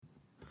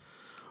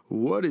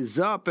What is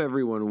up,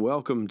 everyone?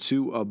 Welcome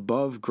to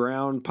Above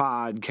Ground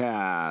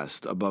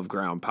Podcast. Above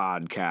Ground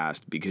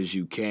Podcast, because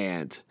you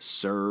can't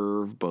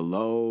serve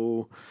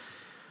below.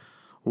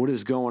 What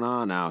is going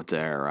on out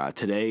there?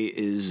 Today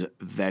is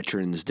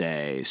Veterans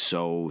Day,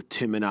 so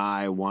Tim and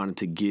I wanted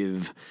to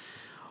give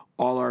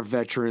all our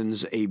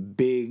veterans a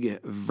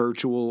big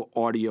virtual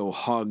audio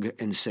hug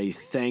and say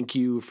thank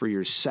you for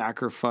your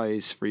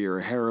sacrifice, for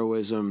your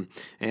heroism,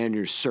 and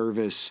your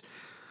service.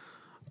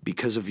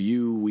 Because of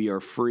you, we are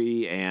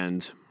free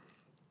and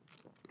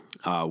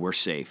we're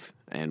safe.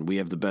 And we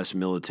have the best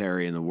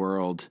military in the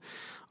world.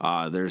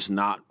 There's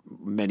not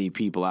many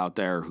people out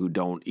there who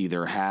don't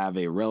either have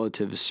a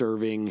relative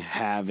serving,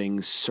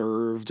 having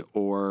served,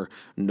 or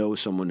know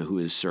someone who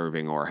is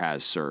serving or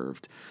has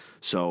served.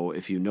 So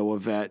if you know a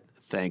vet,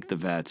 thank the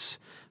vets.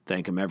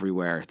 Thank them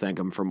everywhere. Thank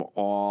them from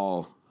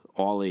all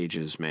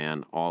ages,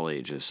 man, all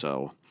ages.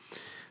 So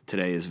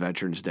today is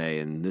Veterans Day,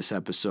 and this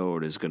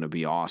episode is going to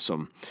be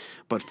awesome.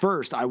 But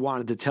first, I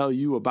wanted to tell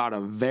you about a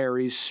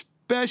very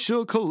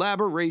special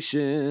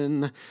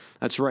collaboration.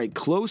 That's right,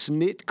 Close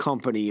Knit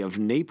Company of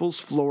Naples,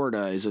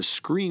 Florida is a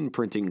screen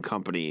printing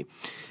company.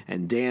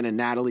 And Dan and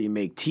Natalie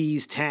make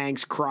tees,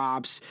 tanks,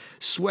 crops,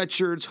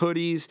 sweatshirts,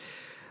 hoodies.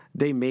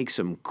 They make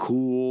some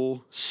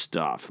cool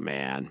stuff,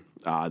 man.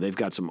 They've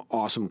got some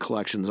awesome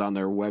collections on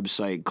their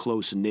website,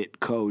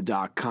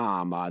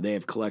 closeknitco.com. They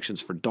have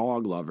collections for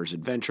dog lovers,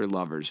 adventure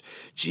lovers,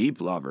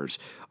 Jeep lovers.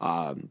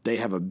 They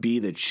have a Be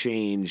the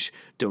Change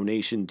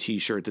donation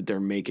t-shirt that they're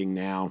making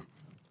now.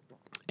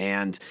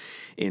 And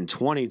in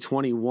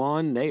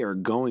 2021, they are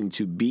going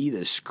to be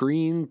the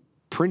screen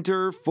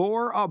printer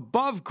for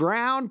Above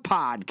Ground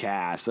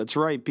Podcast. That's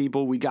right,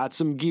 people. We got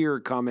some gear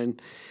coming.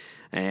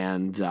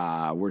 And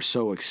we're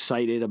so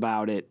excited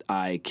about it.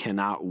 I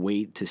cannot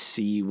wait to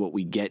see what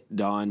we get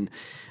done.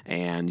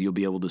 And you'll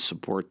be able to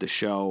support the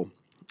show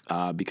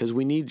because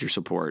we need your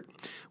support.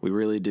 We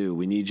really do.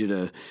 We need you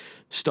to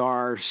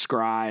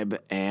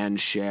subscribe, and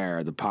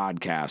share the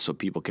podcast so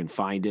people can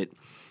find it.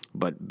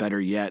 But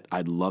better yet,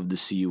 I'd love to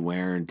see you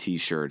wearing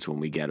T-shirts when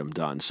we get them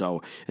done.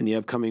 So in the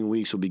upcoming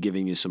weeks, we'll be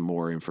giving you some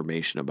more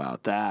information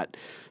about that.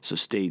 So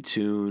stay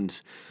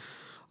tuned.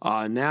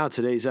 Now,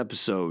 today's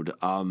episode.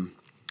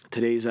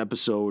 Today's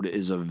episode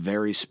is a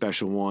very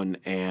special one,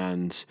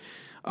 and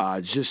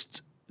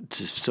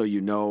so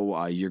you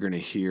know, you're going to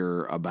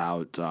hear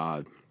about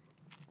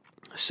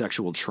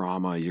sexual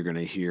trauma. You're going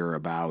to hear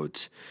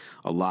about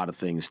a lot of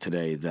things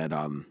today that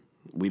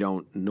we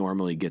don't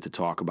normally get to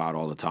talk about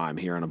all the time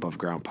here on Above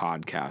Ground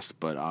Podcast.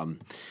 But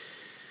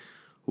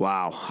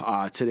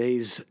wow,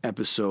 today's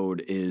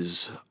episode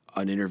is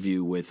an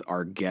interview with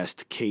our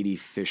guest, Katie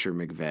Fisher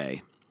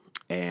McVeigh.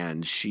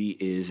 And she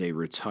is a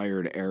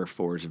retired Air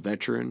Force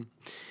veteran,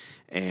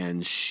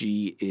 and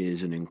she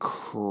is an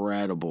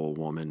incredible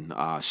woman,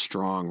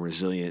 strong,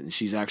 resilient, and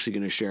she's actually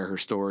going to share her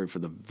story for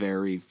the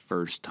very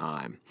first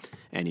time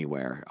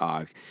anywhere.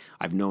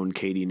 I've known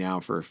Katie now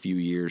for a few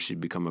years. She's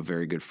become a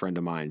very good friend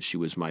of mine. She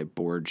was my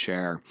board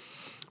chair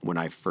when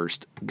I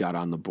first got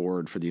on the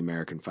board for the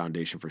American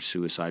Foundation for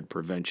Suicide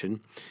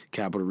Prevention,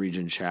 Capital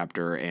Region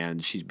chapter,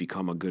 and she's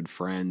become a good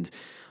friend.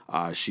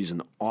 She's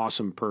an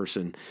awesome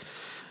person.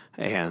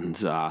 And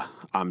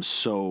I'm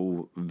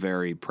so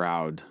very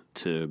proud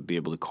to be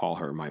able to call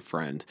her my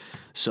friend.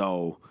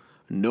 So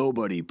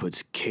nobody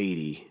puts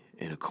Katie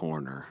in a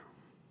corner.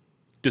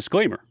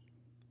 Disclaimer.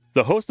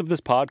 The host of this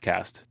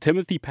podcast,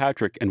 Timothy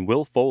Patrick and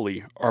Will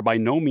Foley, are by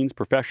no means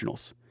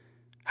professionals.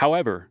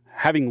 However,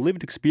 having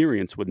lived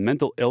experience with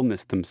mental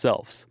illness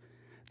themselves,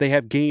 they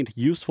have gained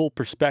useful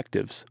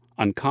perspectives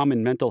on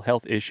common mental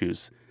health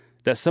issues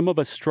that some of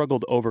us struggle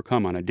to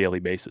overcome on a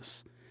daily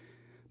basis.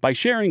 By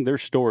sharing their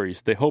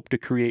stories, they hope to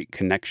create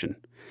connection.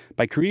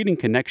 By creating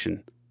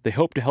connection, they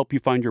hope to help you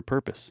find your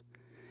purpose.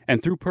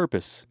 And through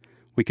purpose,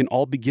 we can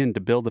all begin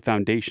to build the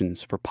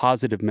foundations for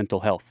positive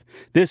mental health.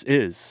 This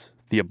is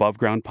the Above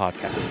Ground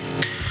Podcast.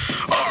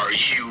 Are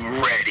you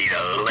ready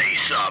to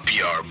lace up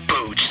your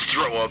boots,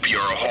 throw up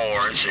your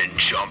horns, and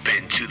jump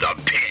into the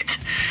pit?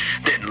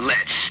 Then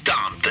let's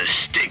stomp the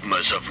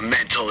stigmas of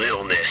mental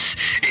illness.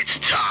 It's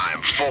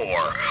time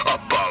for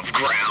Above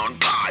Ground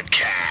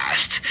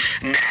Podcast.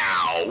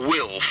 Now,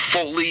 Will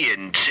Foley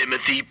and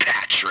Timothy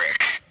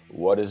Patrick.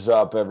 What is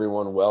up,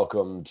 everyone?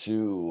 Welcome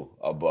to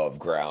Above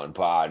Ground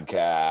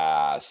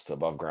Podcast.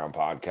 Above Ground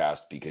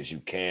Podcast, because you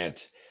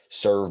can't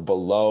serve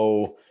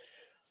below.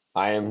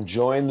 I am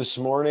joined this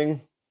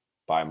morning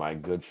by my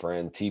good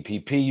friend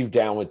TPP. You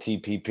down with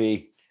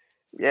TPP?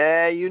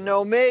 Yeah, you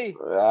know me.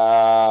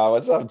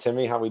 What's up,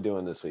 Timmy? How we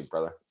doing this week,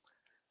 brother?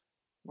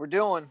 We're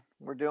doing.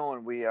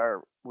 We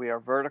are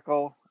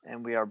vertical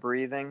and we are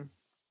breathing,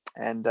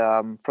 and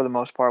for the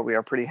most part, we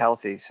are pretty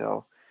healthy.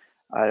 So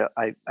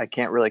I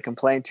can't really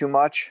complain too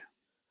much.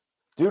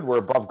 Dude, we're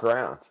above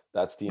ground.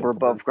 We're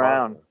above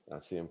ground.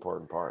 That's the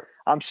important part.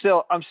 I'm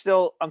still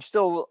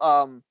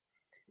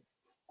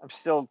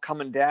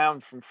coming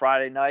down from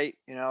Friday night.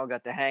 You know,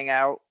 got to hang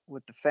out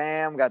with the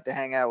fam. Got to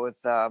hang out with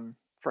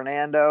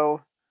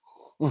Fernando.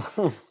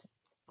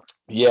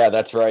 Yeah,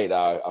 that's right.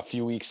 A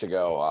few weeks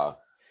ago,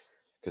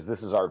 because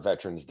this is our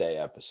Veterans Day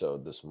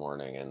episode this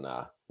morning, and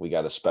we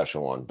got a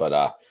special one. But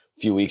a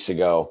few weeks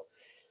ago,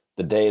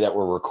 the day that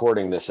we're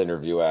recording this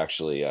interview,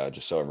 actually,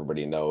 just so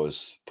everybody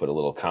knows, put a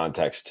little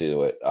context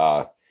to it.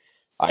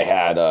 I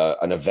had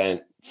an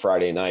event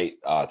Friday night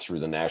through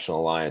the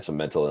National Alliance of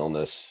Mental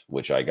Illness,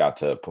 which I got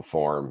to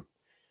perform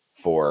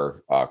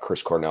for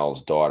Chris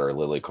Cornell's daughter,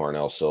 Lily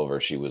Cornell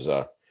Silver. She was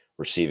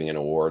receiving an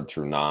award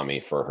through NAMI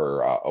for her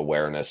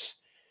awareness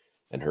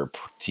and her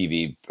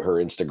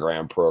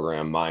Instagram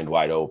program, Mind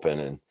Wide Open.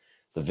 And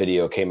the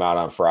video came out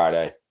on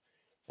Friday,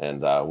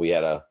 and we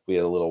had a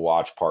little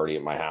watch party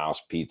at my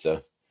house,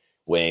 pizza,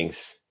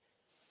 wings,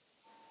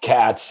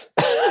 cats.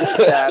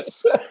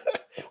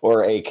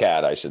 Or a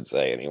cat, I should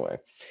say, anyway.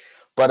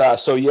 But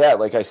so yeah,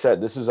 like I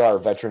said, this is our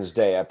Veterans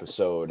Day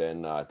episode,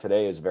 and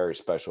today is very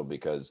special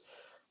because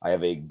I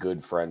have a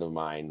good friend of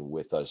mine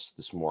with us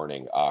this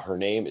morning. Her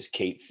name is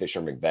Kate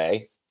Fisher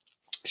McVeigh.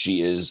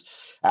 She is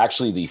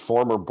actually the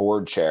former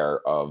board chair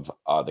of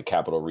the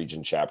Capital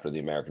Region chapter of the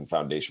American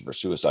Foundation for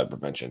Suicide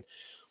Prevention.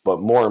 But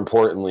more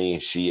importantly,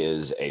 she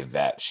is a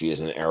vet. She is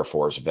an Air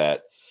Force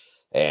vet,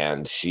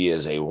 and she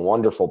is a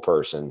wonderful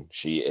person.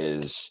 She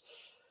is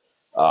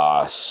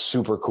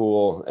super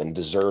cool and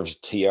deserves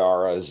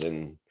tiaras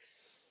and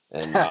she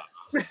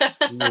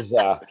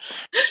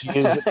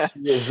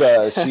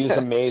is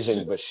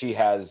amazing, but she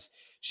has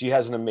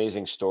an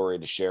amazing story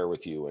to share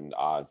with you. And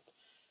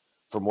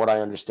from what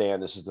I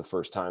understand, this is the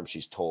first time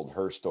she's told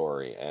her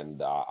story,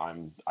 and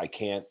I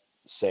can't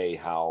say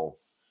how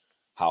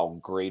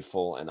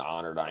grateful and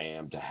honored I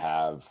am to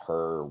have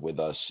her with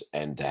us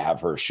and to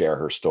have her share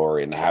her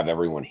story and to have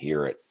everyone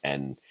hear it.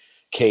 And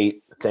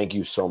Kate, thank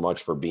you so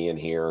much for being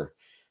here.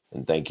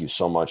 And thank you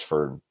so much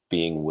for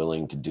being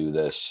willing to do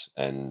this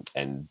and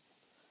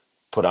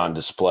put on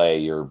display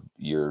your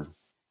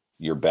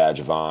badge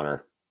of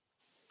honor.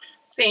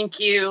 Thank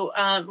you,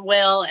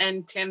 Will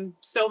and Tim,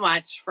 so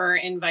much for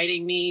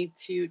inviting me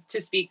to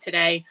speak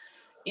today.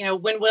 You know,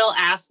 when Will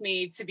asked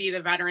me to be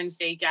the Veterans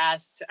Day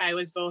guest, I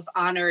was both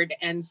honored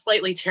and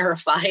slightly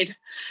terrified.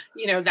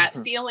 You know, that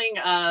feeling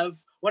of,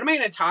 what am I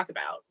going to talk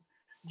about?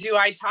 Do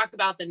I talk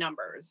about the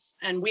numbers?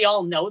 And we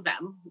all know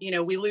them. You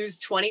know, we lose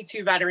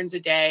 22 veterans a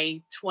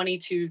day,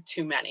 22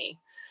 too many.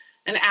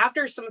 And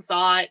after some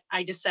thought,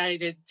 I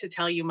decided to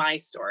tell you my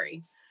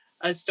story,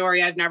 a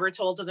story I've never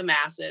told to the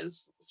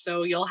masses.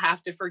 So you'll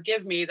have to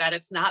forgive me that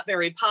it's not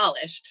very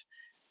polished,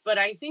 but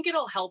I think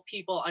it'll help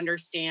people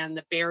understand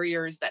the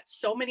barriers that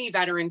so many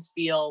veterans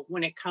feel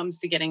when it comes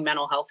to getting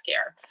mental health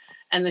care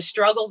and the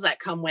struggles that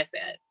come with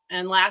it.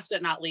 And last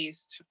but not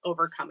least,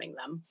 overcoming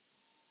them.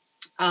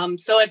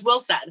 So as Will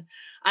said,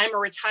 I'm a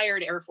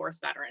retired Air Force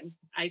veteran.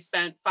 I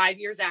spent 5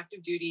 years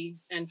active duty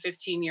and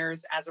 15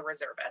 years as a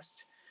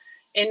reservist.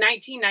 In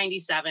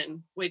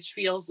 1997, which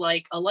feels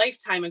like a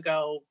lifetime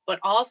ago, but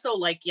also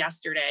like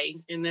yesterday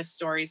in this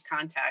story's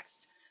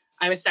context,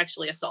 I was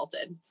sexually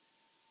assaulted.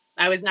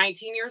 I was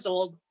 19 years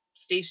old,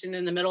 stationed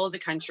in the middle of the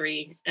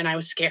country, and I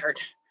was scared.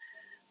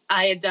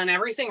 I had done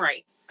everything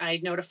right. I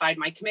had notified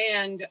my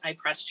command. I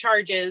pressed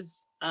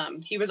charges.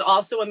 He was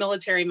also a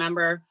military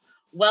member,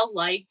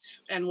 well-liked,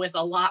 and with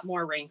a lot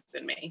more rank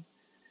than me.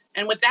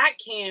 And with that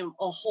came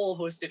a whole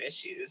host of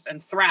issues and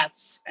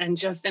threats and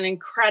just an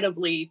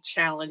incredibly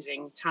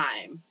challenging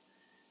time.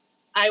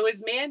 I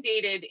was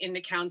mandated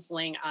into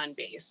counseling on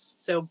base.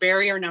 So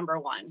barrier number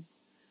one,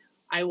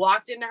 I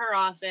walked into her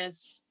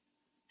office,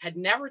 had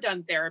never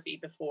done therapy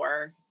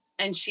before,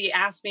 and she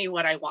asked me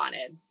what I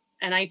wanted.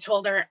 And I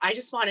told her, I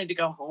just wanted to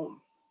go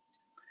home.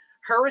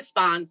 Her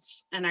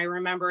response, and I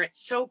remember it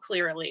so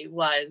clearly,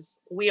 was,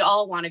 we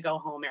all want to go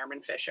home,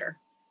 Airman Fisher.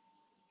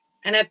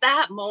 And at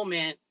that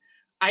moment,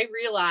 I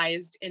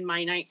realized in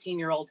my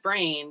 19-year-old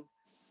brain,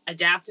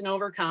 adapt and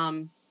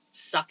overcome,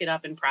 suck it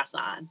up and press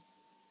on.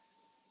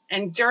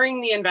 And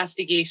during the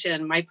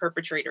investigation, my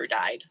perpetrator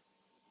died.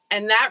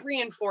 And that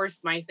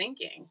reinforced my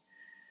thinking.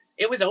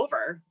 It was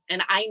over,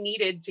 and I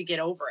needed to get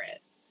over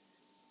it.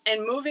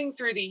 And moving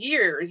through the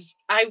years,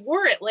 I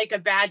wore it like a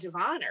badge of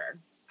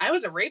honor. I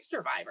was a rape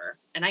survivor,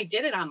 and I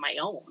did it on my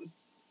own.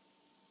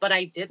 But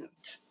I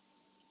didn't.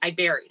 I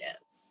buried it.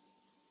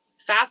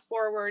 Fast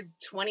forward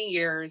 20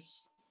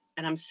 years,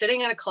 and I'm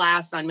sitting in a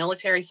class on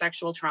military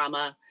sexual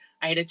trauma.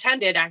 I had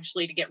attended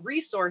actually to get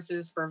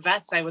resources for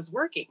vets I was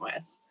working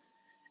with.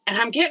 And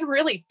I'm getting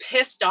really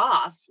pissed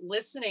off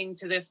listening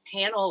to this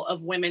panel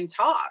of women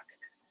talk.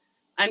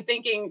 I'm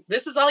thinking,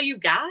 this is all you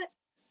got?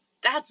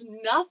 That's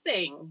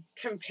nothing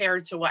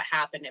compared to what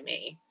happened to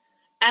me.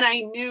 And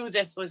I knew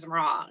this was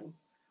wrong.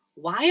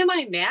 Why am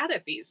I mad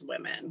at these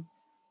women?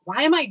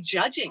 Why am I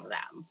judging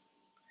them?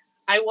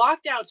 I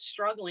walked out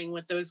struggling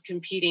with those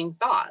competing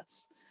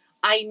thoughts.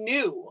 I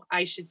knew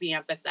I should be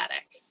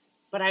empathetic,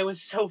 but I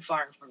was so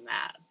far from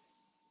that.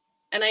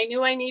 And I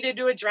knew I needed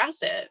to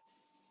address it.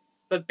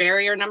 But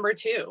barrier number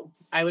two,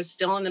 I was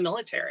still in the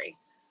military.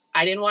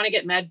 I didn't want to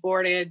get med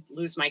boarded,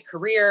 lose my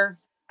career.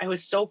 I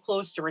was so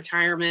close to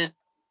retirement.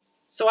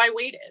 So I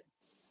waited.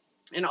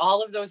 And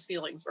all of those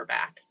feelings were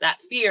back.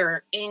 That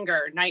fear,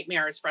 anger,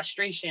 nightmares,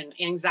 frustration,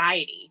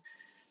 anxiety.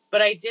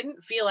 but I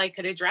didn't feel I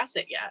could address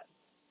it yet.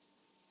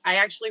 I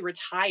actually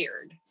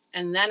retired,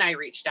 and then I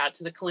reached out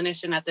to the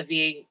clinician at the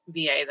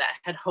VA that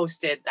had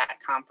hosted that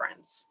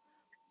conference.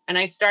 And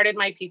I started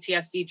my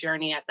PTSD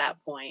journey at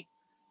that point.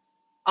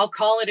 I'll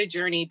call it a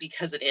journey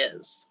because it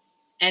is.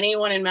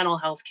 Anyone in mental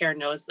health care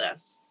knows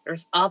this.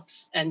 There's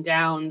ups and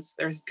downs,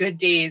 there's good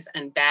days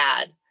and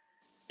bad.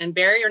 And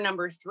barrier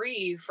number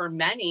 3 for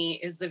many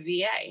is the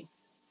VA.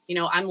 You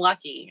know, I'm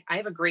lucky. I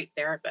have a great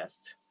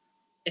therapist.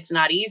 It's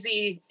not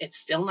easy. It's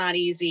still not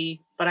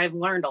easy, but I've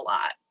learned a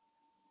lot.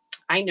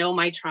 I know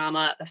my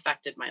trauma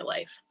affected my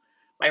life,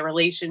 my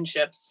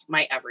relationships,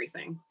 my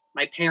everything,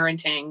 my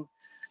parenting.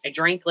 I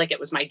drank like it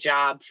was my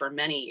job for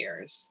many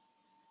years.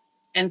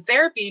 And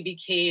therapy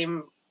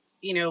became,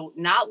 you know,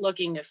 not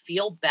looking to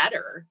feel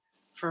better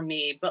for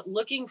me, but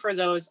looking for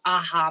those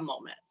aha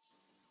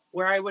moments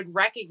where I would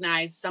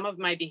recognize some of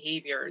my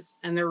behaviors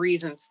and the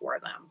reasons for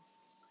them,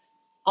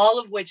 all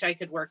of which I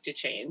could work to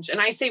change. And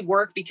I say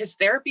work because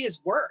therapy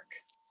is work,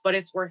 but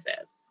it's worth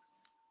it.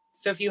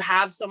 So if you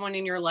have someone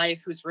in your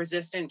life who's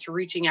resistant to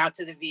reaching out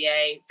to the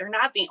VA, they're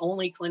not the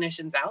only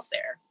clinicians out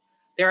there.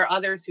 There are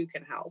others who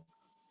can help.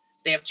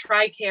 If they have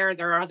TRICARE,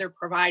 there are other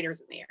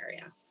providers in the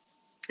area.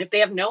 If they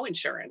have no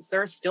insurance,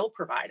 there are still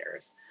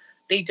providers.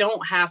 They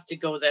don't have to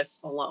go this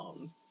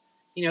alone.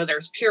 You know,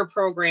 there's peer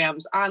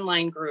programs,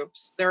 online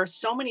groups. There are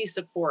so many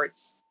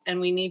supports,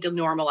 and we need to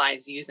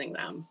normalize using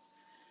them.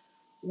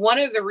 One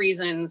of the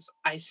reasons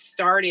I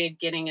started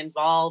getting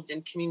involved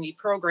in community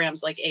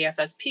programs like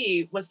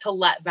AFSP was to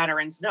let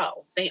veterans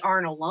know they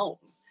aren't alone.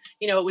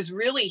 You know, it was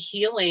really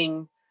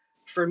healing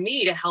for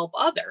me to help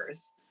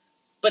others,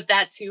 but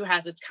that too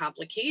has its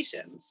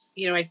complications.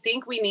 You know, I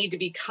think we need to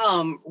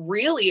become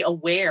really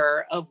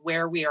aware of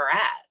where we are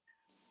at.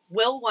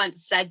 Will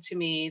once said to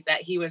me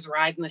that he was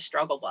riding the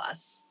struggle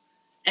bus,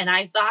 and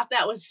I thought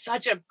that was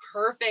such a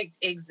perfect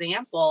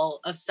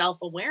example of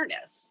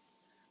self-awareness.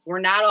 We're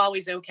not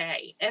always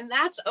okay, and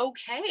that's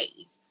okay.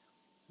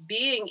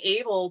 Being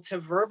able to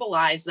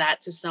verbalize that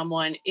to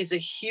someone is a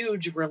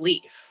huge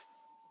relief,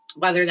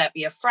 whether that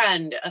be a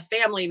friend, a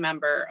family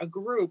member, a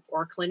group,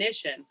 or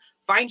clinician.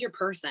 Find your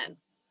person,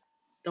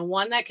 the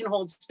one that can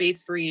hold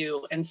space for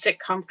you and sit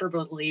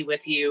comfortably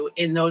with you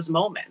in those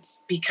moments,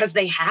 because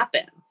they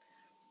happen.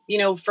 You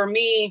know, for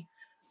me,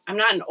 I'm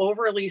not an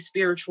overly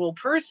spiritual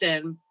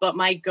person, but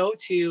my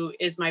go-to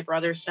is my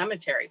brother's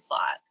cemetery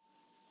plot.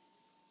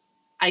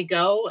 I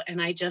go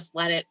and I just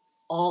let it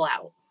all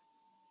out.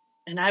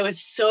 And I was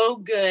so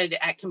good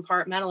at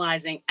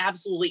compartmentalizing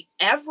absolutely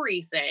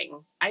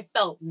everything. I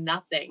felt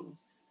nothing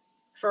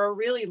for a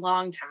really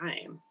long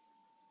time.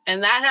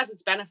 And that has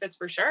its benefits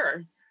for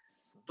sure,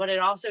 but it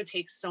also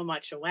takes so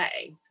much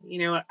away. You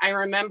know, I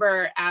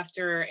remember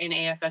after an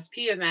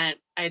AFSP event,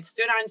 I had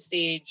stood on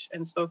stage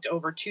and spoke to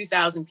over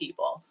 2,000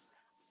 people.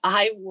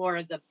 I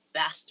wore the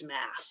best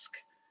mask.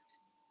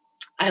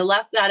 I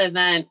left that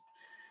event,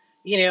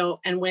 you know,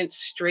 and went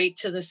straight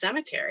to the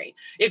cemetery.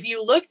 If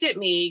you looked at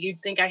me,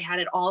 you'd think I had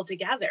it all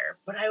together,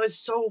 but I was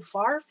so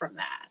far from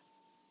that.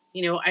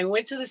 You know, I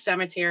went to the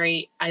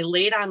cemetery, I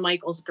laid on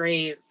Michael's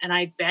grave, and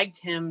I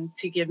begged him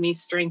to give me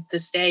strength to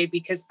stay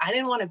because I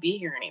didn't want to be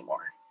here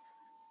anymore.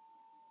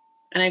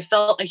 And I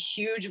felt a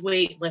huge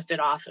weight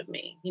lifted off of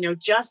me. You know,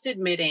 just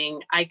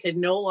admitting I could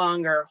no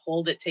longer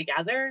hold it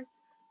together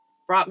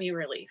brought me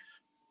relief.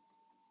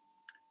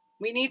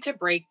 We need to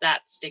break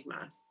that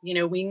stigma. You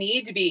know, we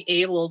need to be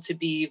able to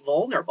be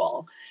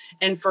vulnerable.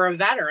 And for a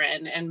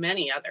veteran and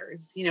many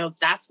others, you know,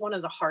 that's one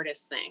of the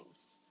hardest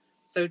things.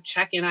 So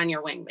check in on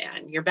your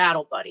wingman, your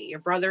battle buddy, your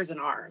brothers in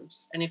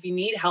arms. And if you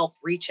need help,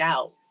 reach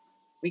out.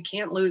 We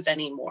can't lose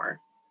anymore.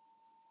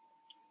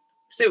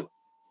 So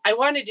I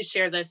wanted to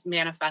share this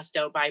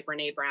manifesto by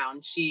Brene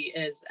Brown. She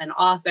is an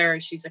author,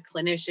 she's a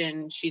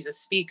clinician, she's a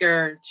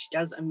speaker, she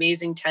does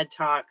amazing TED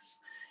Talks,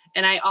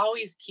 and I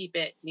always keep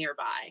it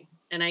nearby.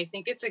 And I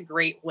think it's a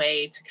great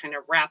way to kind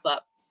of wrap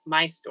up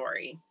my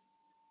story.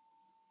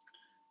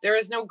 There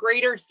is no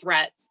greater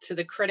threat to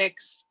the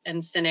critics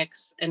and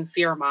cynics and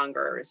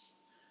fearmongers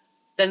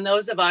than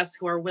those of us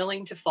who are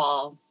willing to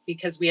fall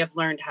because we have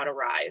learned how to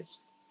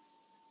rise.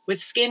 With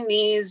skinned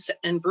knees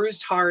and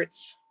bruised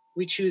hearts,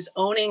 we choose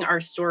owning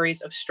our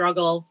stories of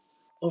struggle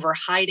over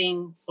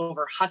hiding,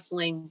 over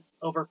hustling,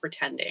 over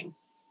pretending.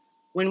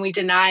 When we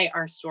deny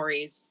our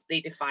stories,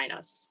 they define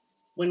us.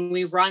 When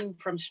we run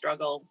from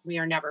struggle, we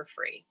are never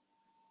free.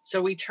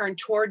 So we turn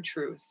toward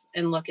truth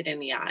and look it in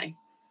the eye.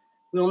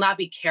 We will not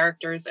be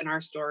characters in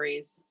our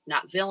stories,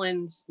 not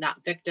villains,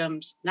 not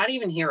victims, not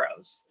even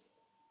heroes.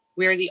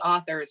 We are the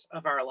authors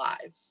of our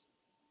lives.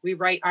 We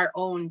write our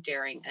own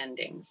daring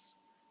endings.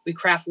 We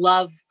craft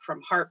love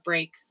from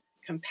heartbreak,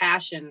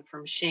 compassion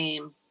from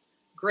shame,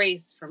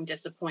 grace from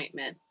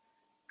disappointment,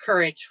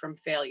 courage from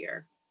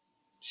failure.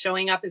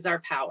 Showing up is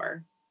our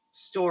power.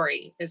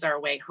 Story is our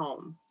way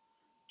home.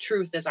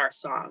 Truth is our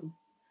song.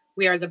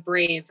 We are the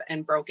brave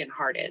and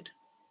brokenhearted.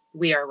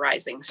 We are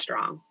rising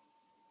strong.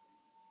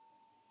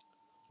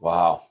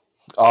 Wow.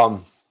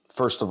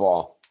 First of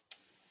all,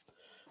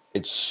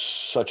 it's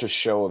such a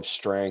show of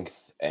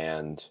strength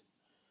and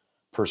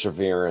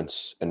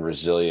perseverance and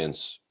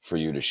resilience for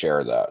you to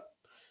share that.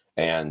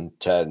 And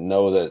to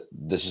know that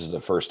this is the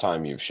first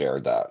time you've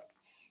shared that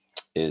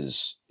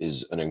is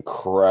an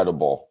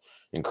incredible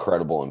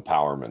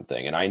empowerment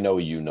thing. And I know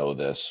you know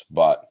this,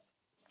 but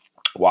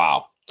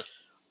wow,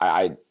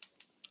 I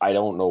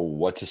don't know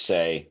what to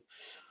say,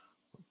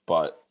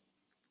 but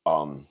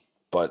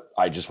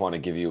I just want to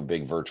give you a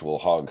big virtual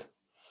hug.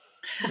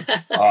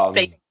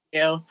 Thank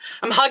you.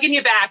 I'm hugging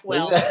you back,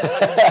 Will.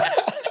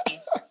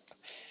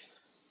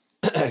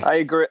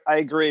 I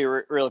agree.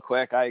 Real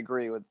quick, I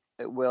agree with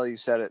Will. You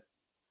said it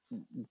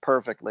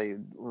perfectly.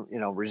 You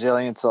know,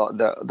 resilience.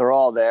 They're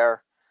all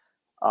there.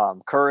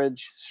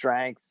 Courage,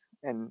 strength,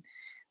 and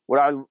what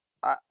I'm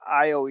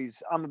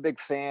a big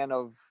fan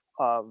of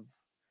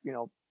you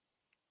know,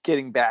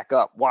 getting back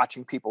up,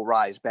 watching people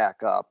rise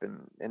back up,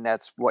 and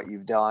that's what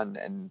you've done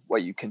and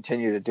what you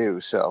continue to do.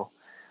 So,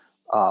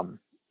 I'm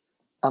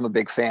a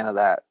big fan of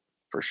that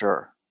for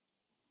sure.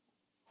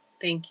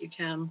 Thank you,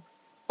 Tim.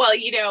 Well,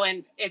 you know,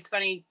 and it's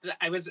funny,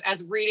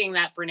 as reading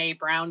that Brene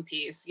Brown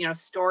piece, you know,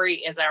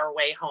 story is our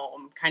way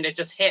home, kind of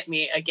just hit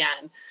me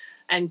again.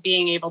 And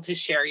being able to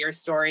share your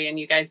story and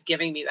you guys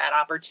giving me that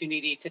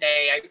opportunity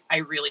today, I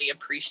really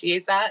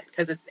appreciate that,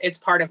 because it's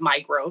part of my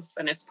growth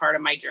and it's part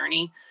of my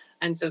journey.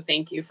 And so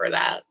thank you for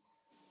that.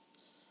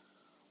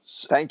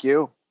 Thank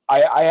you.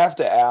 I have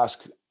to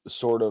ask,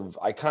 sort of,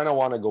 I kind of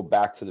want to go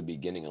back to the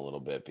beginning a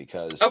little bit,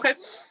 because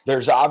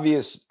there's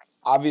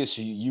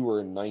obviously you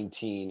were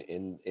 19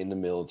 in the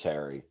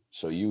military.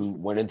 So you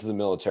went into the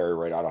military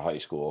right out of high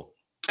school.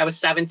 I was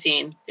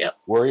 17. Yep.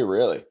 Were you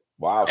really?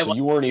 Wow. So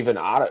you weren't even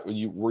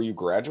were you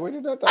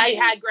graduated at that point? I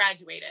had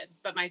graduated,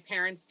 but my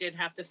parents did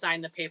have to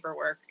sign the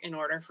paperwork in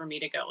order for me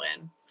to go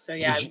in. So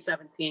yeah, I was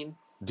 17.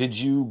 Did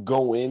you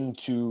go in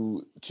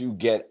to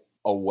get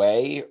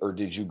away, or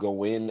did you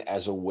go in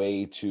as a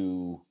way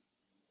to,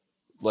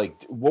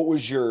 like, what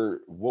was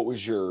your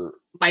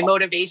my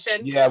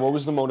motivation? Yeah, what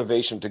was the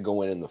motivation to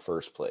go in the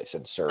first place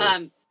and serve?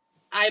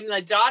 I'm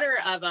the daughter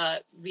of a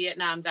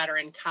Vietnam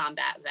veteran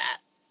combat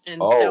vet. And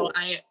so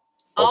I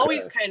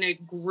always kind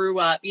of grew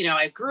up, you know,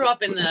 I grew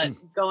up in the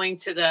going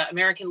to the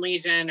American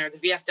Legion or the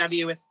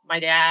VFW with my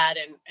dad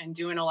and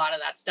doing a lot of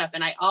that stuff.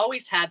 And I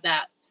always had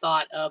that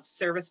thought of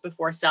service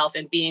before self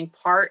and being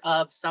part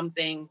of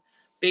something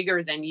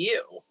bigger than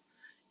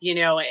you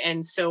know,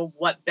 and so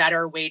what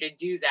better way to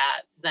do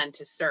that than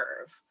to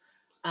serve?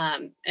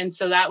 And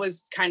so that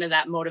was kind of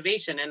that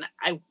motivation. And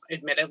I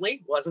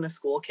admittedly wasn't a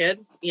school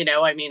kid, you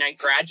know, I mean, I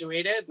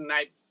graduated and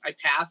I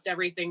passed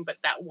everything, but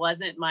that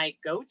wasn't my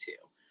go-to.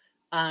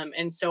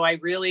 And so I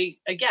really,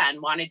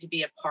 again, wanted to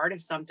be a part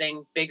of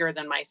something bigger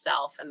than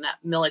myself. And that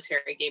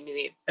military gave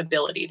me the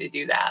ability to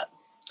do that.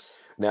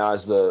 Now,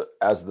 as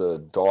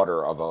the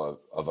daughter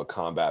of a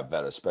combat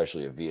vet,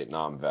 especially a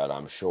Vietnam vet,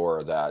 I'm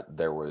sure that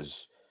there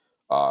was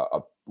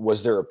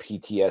there a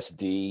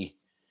PTSD?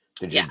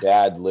 Did your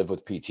dad live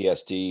with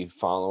PTSD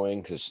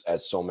following? Because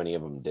as so many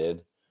of them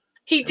did.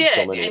 He did,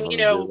 and you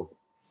know,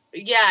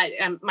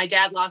 my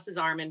dad lost his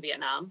arm in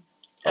Vietnam.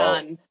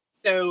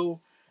 So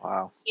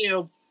wow, you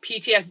know,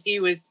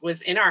 PTSD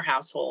was in our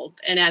household,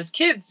 and as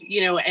kids,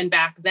 you know, and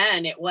back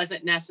then it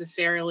wasn't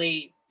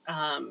necessarily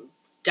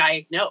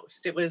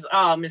diagnosed. It was,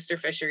 oh, Mr.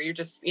 Fisher, you're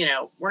just, you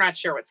know, we're not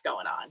sure what's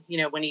going on, you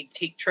know, when he'd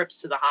take trips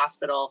to the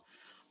hospital.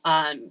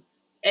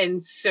 And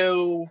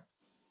so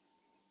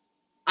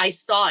I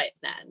saw it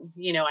then,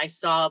 you know, I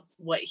saw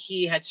what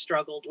he had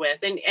struggled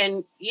with,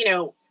 and, you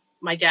know,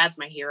 my dad's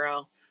my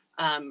hero.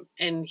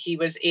 And he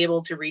was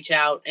able to reach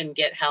out and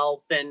get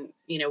help. And,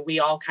 you know, we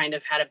all kind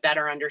of had a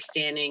better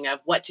understanding of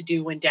what to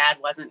do when dad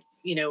wasn't,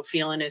 you know,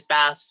 feeling his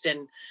best,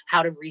 and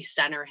how to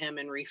recenter him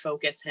and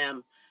refocus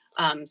him.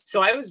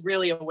 So I was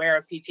really aware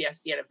of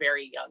PTSD at a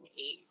very young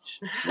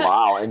age.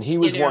 Wow. And he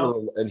was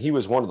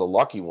one of the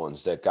lucky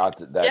ones that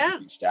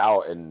reached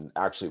out and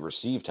actually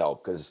received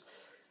help. Cause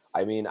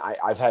I mean,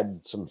 I've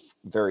had some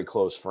very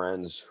close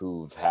friends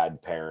who've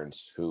had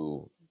parents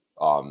who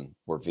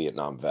were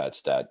Vietnam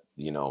vets that,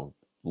 you know,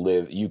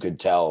 you could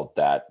tell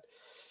that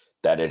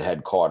it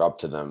had caught up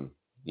to them,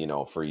 you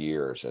know, for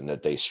years, and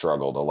that they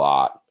struggled a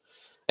lot.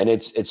 And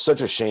it's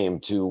such a shame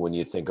too, when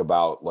you think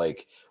about,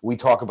 like, we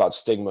talk about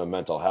stigma,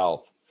 mental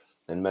health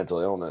and mental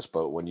illness,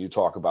 but when you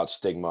talk about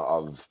stigma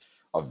of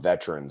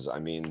veterans, I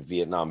mean,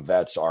 Vietnam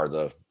vets are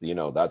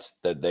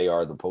they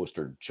are the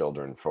poster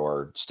children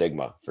for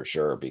stigma, for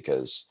sure,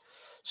 because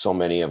so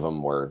many of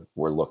them were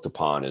looked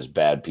upon as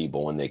bad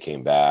people when they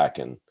came back.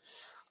 And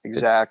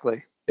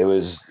exactly, it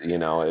was, you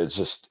know,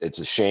 it's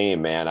a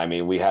shame, man. I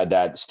mean, we had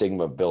that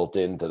stigma built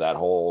into that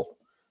whole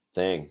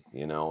thing,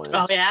 you know.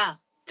 Oh yeah,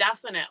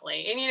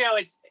 definitely. And, you know,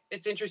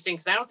 it's interesting,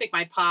 because I don't think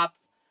my pop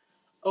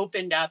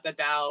opened up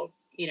about,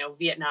 you know,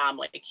 Vietnam.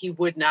 Like, he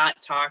would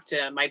not talk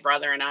to my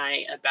brother and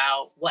I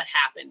about what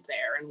happened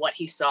there and what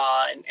he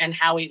saw and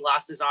how he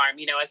lost his arm.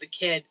 You know, as a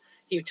kid,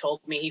 he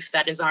told me he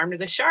fed his arm to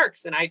the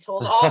sharks, and I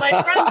told all my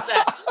friends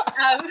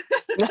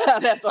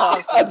that. That's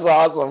awesome. That's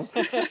awesome.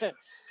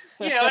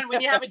 And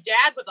when you have a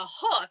dad with a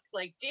hook,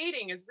 like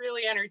dating is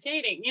really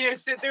entertaining,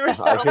 so there was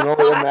I can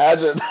only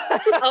imagine.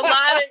 a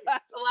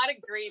lot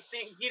of great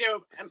things,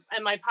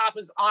 and my pop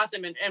was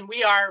awesome. And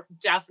we are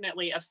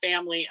definitely a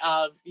family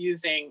of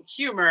using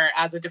humor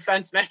as a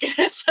defense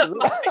mechanism.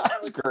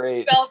 That's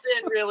great. Built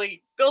in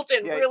really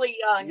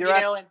young,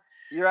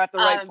 You're at the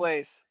right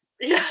place.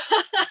 Yeah.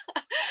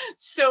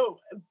 So,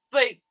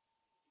 but,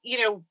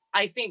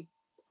 I think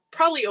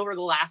probably over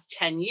the last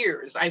 10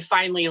 years, I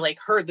finally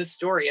heard the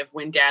story of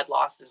when dad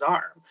lost his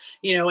arm,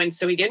 and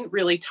so he didn't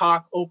really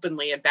talk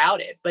openly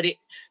about it, but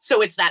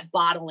it's that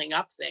bottling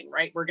up thing,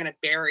 right? We're going to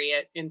bury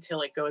it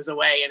until it goes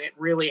away, and it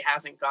really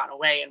hasn't gone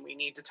away. And we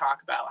need to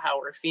talk about how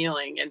we're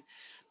feeling.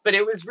 But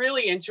it was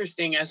really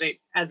interesting as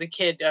a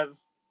kid of,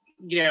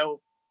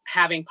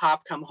 having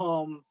Pop come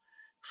home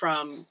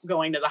from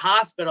going to the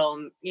hospital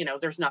and,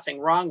 there's nothing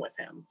wrong with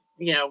him.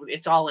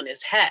 It's all in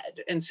his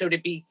head. And so to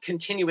be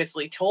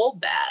continuously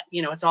told that,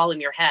 it's all in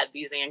your head,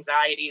 these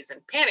anxieties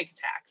and panic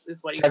attacks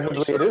is what he technically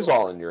really it is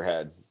all in your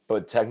head,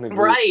 but technically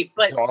right,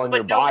 but it's all in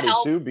your no body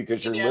help, too,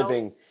 because you're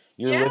living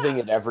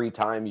it every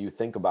time you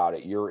think about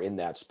it, you're in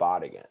that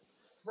spot again.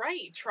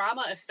 Right.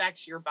 Trauma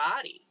affects your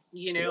body,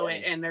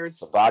 and there's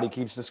the body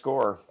keeps the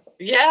score.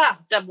 Yeah.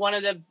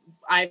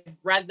 I've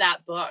read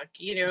that book,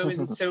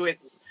 and so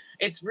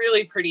it's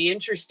really pretty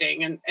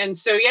interesting. And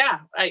so,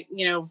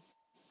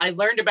 I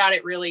learned about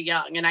it really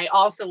young, and I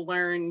also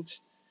learned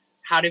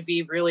how to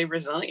be really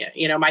resilient.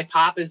 My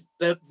pop is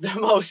the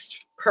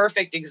most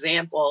perfect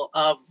example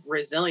of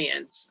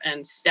resilience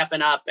and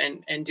stepping up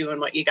and doing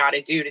what you got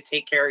to do to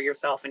take care of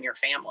yourself and your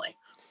family.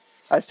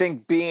 I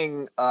think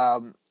being,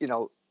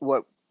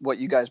 what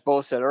you guys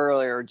both said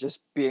earlier, just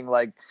being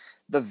like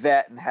the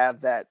vet and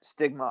have that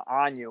stigma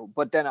on you,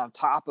 but then on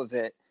top of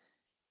it,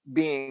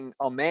 being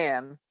a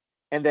man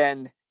and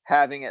then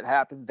having it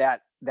happen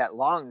that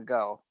long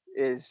ago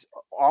is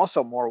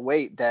also more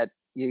weight that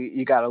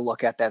you got to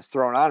look at that's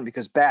thrown on,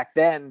 because back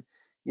then,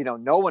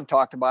 no one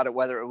talked about it,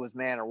 whether it was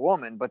man or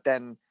woman, but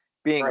then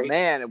being a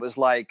man, it was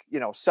like,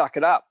 suck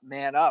it up,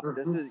 man up.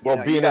 This is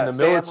being in the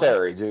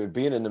military, dude,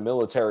 being in the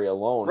military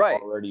alone,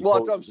 right? Already well,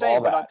 that's what I'm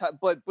saying.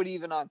 But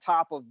even on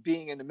top of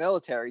being in the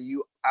military,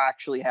 you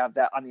actually have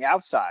that on the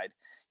outside.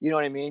 You know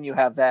what I mean? You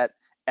have that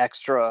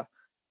extra,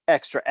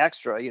 extra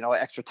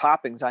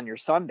toppings on your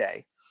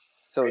sundae,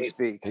 so to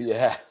speak.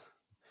 Yeah.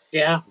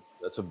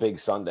 That's a big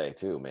Sunday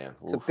too, man.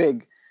 It's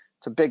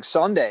a big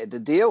Sunday to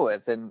deal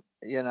with, and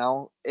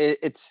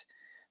it's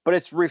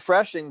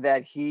refreshing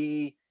that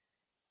he,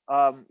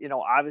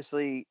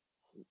 obviously,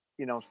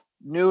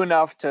 knew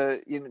enough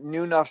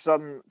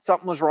something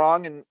was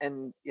wrong,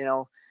 and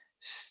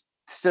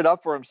stood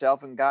up for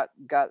himself and got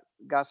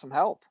some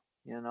help.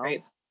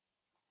 Right.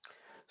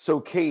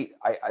 So, Kate,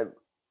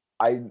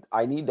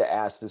 I need to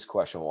ask this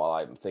question while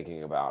I'm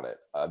thinking about it.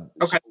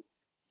 Okay.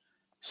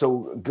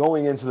 So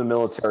going into the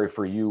military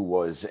for you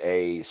was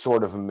a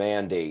sort of a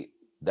mandate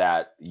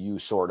that you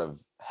sort of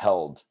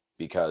held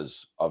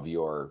because of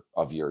your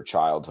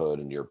childhood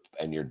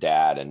and your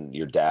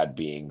dad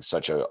being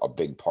such a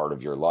big part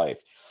of your life.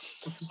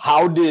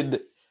 How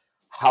did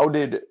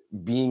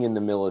being in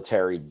the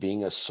military,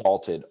 being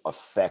assaulted,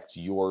 affect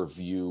your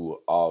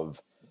view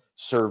of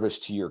service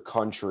to your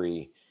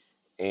country?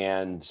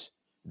 And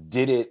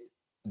did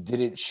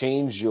it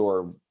change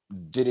your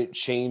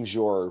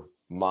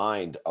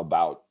mind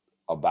about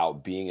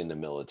being in the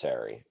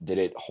military?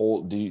 Did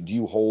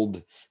you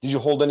hold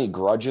any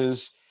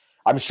grudges?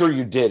 I'm sure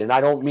you did, and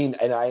I don't mean it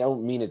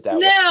that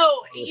way.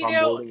 No,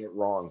 I'm wording it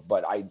wrong,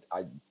 but I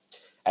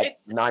at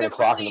 9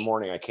 o'clock in the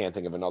morning, I can't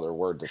think of another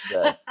word to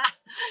say.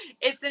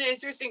 It's an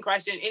interesting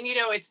question, and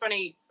it's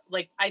funny.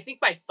 I think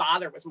my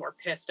father was more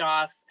pissed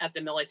off at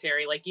the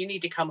military. You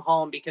need to come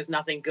home because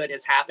nothing good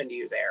has happened to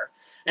you there.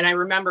 And I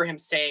remember him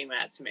saying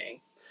that to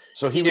me.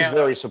 So he was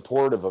very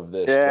supportive of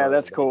this. Yeah,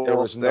 that's cool. There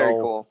was very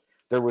cool.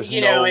 There was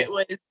it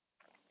was,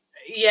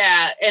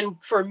 yeah.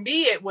 And for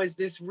me, it was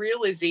this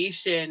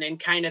realization and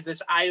kind of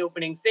this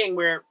eye-opening thing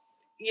where,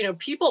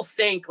 people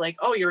think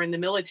oh, you're in the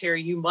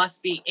military, you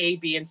must be A,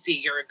 B, and C.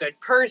 You're a good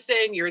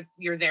person.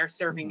 You're there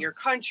serving your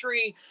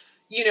country.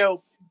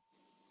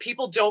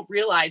 People don't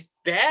realize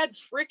bad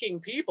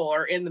freaking people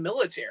are in the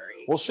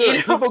military. Well, sure.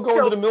 People go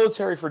into the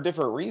military for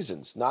different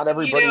reasons. Not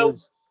everybody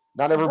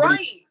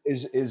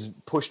is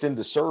pushed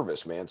into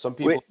service, man. Some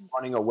people are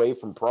running away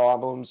from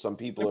problems. Some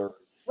people are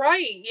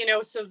right.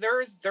 So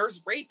there's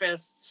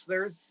rapists,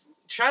 there's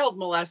child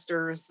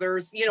molesters,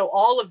 there's,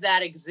 all of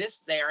that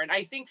exists there. And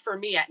I think for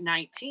me at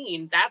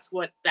 19, that's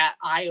what that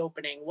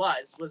eye-opening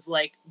was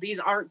these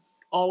aren't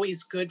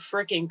always good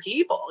freaking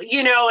people,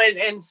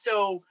 and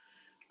so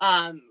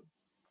I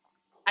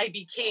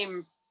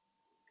became,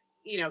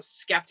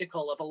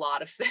 skeptical of a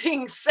lot of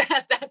things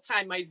at that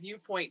time. My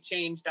viewpoint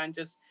changed on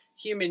just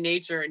human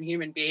nature and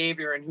human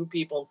behavior and who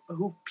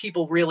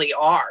people really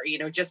are.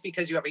 Just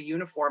because you have a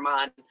uniform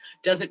on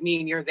doesn't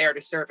mean you're there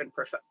to serve and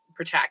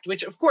protect,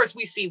 which of course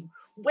we see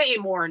way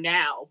more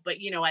now. But,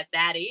 at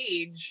that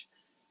age,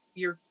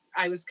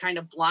 I was kind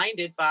of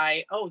blinded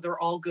by, oh, they're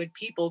all good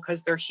people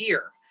because they're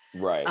here.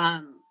 Right.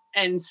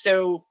 And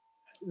so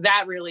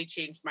that really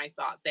changed my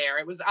thought there.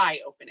 It was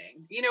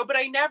eye-opening, but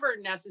I never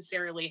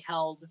necessarily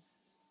held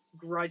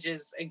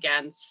grudges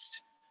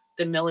against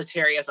the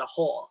military as a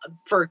whole.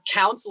 For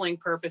counseling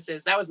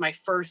purposes, that was my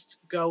first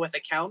go with a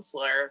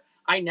counselor.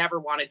 I never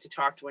wanted to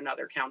talk to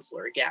another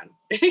counselor again.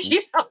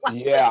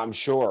 Yeah, I'm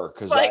sure.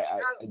 Because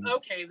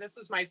okay, this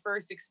was my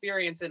first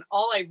experience. And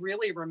all I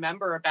really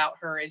remember about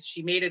her is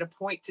she made it a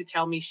point to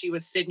tell me she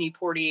was Sidney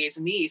Poitier's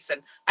niece.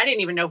 And I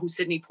didn't even know who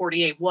Sidney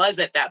Poitier was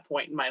at that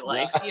point in my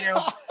life,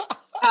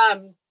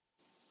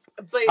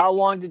 But how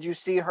long did you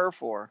see her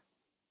for?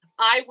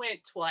 I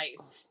went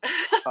twice.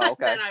 Oh,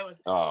 okay. Then I was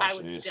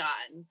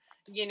done,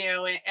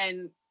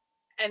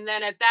 and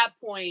then at that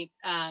point,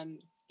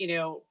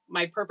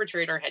 my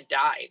perpetrator had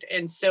died.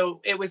 And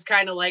so it was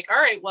kind of like, all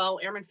right, well,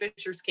 Airman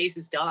Fisher's case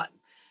is done,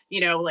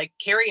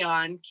 carry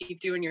on, keep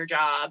doing your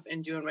job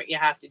and doing what you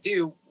have to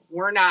do.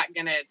 We're not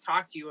going to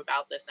talk to you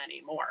about this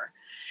anymore.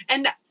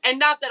 And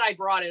not that I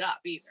brought it up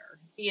either.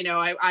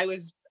 I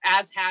was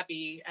as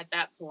happy at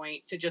that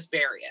point to just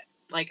bury it.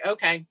 Like,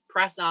 okay,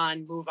 press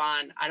on, move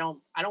on. I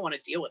don't want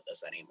to deal with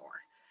this anymore.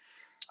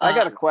 I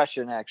got a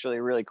question actually,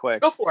 really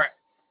quick. Go for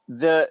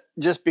it.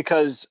 Just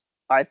because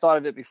I thought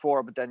of it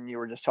before, but then you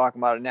were just talking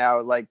about it now,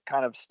 like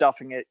kind of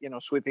stuffing it,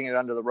 sweeping it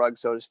under the rug,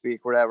 so to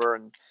speak, whatever,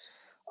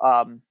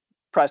 and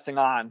pressing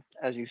on,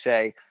 as you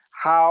say.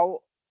 How,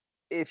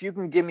 if you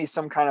can give me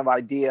some kind of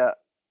idea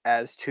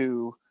as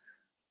to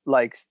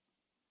like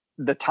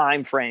the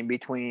time frame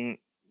between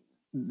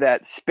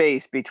that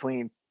space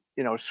between,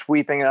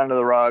 sweeping it under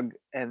the rug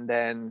and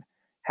then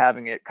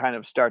having it kind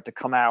of start to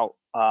come out,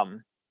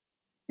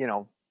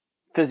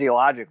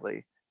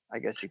 physiologically, I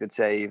guess you could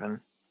say even.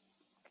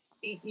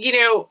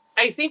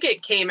 I think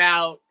it came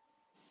out,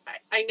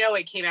 I know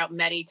it came out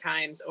many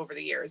times over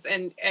the years.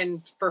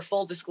 And for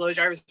full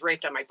disclosure, I was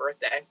raped on my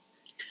birthday.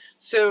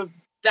 So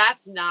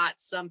that's not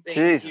something,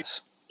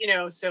 Jesus.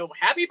 So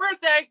happy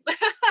birthday.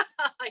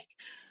 Like,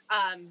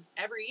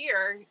 every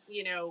year,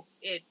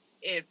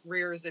 it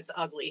rears its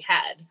ugly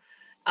head.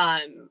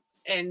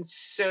 And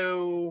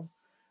so,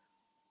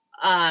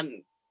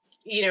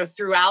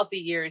 throughout the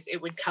years, it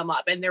would come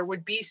up and there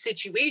would be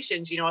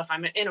situations, if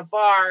I'm in a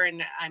bar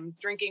and I'm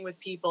drinking with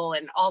people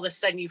and all of a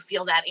sudden you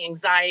feel that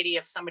anxiety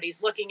if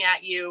somebody's looking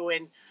at you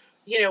and,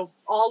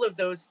 all of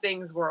those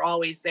things were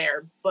always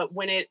there. But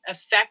when it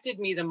affected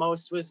me the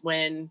most was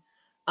when,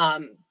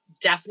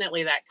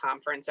 definitely that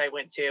conference I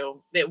went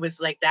to, it was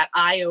like that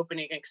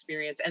eye-opening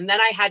experience. And then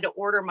I had to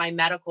order my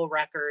medical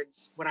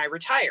records when I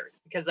retired,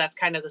 because that's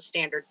kind of the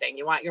standard thing.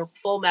 You want your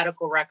full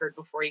medical record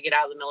before you get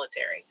out of the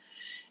military.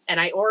 And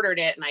I ordered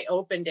it and I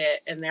opened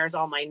it and there's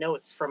all my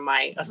notes from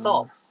my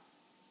assault.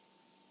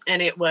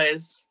 And it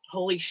was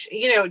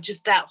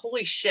just that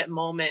holy shit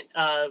moment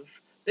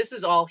of, this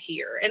is all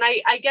here. And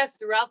I guess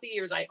throughout the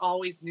years, I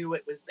always knew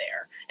it was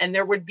there. And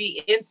there would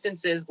be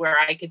instances where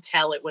I could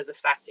tell it was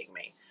affecting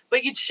me,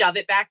 but you'd shove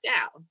it back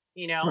down,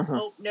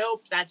 oh,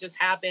 nope, that just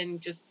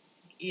happened. Just,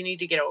 you need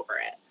to get over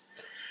it.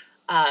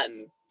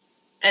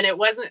 And it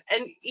wasn't,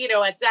 and,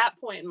 at that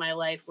point in my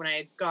life, when I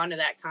had gone to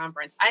that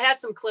conference, I had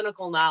some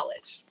clinical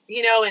knowledge,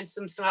 and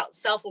some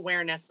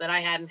self-awareness that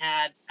I hadn't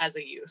had as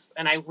a youth.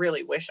 And I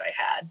really wish I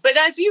had. But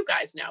as you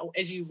guys know,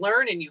 as you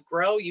learn and you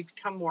grow, you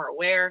become more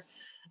aware.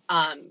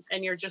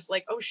 And you're just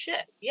like, oh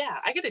shit, yeah,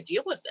 I got to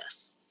deal with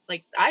this.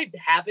 Like, I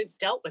haven't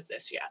dealt with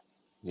this yet.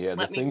 Yeah,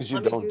 let me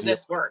do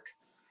this work.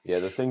 Yeah,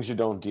 the things you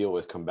don't deal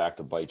with come back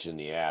to bite you in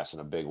the ass in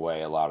a big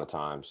way a lot of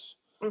times.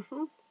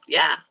 Mm-hmm.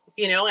 Yeah,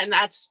 and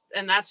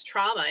that's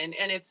trauma. And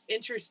it's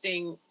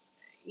interesting,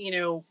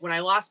 when I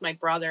lost my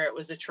brother, it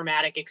was a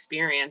traumatic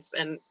experience.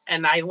 And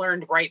I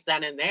learned right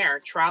then and there,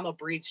 trauma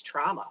breeds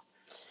trauma.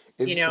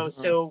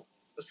 So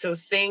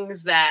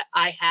things that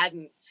I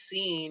hadn't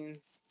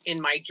seen in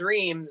my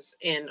dreams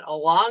in a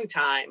long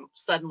time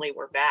suddenly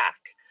were back.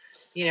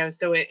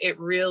 So it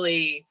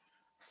really,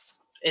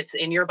 it's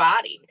in your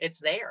body, it's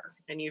there,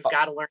 and you've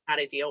got to learn how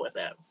to deal with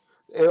it.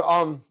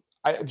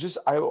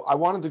 I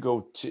wanted to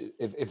go to,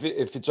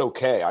 if it's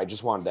okay, I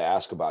just wanted to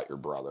ask about your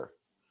brother.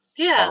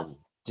 Yeah.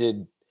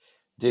 Did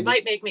it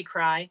might make me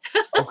cry.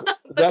 Okay.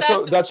 That's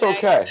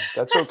okay.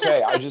 That's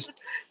okay. I just,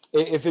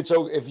 if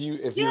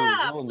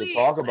you're willing to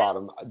talk about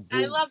him.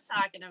 I love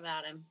talking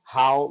about him.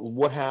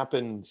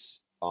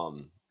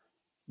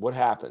 What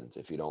happened,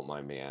 if you don't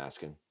mind me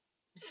asking?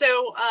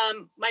 So,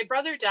 my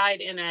brother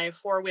died in a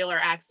 4-wheeler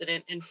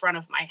accident in front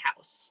of my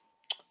house.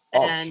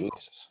 Oh, and,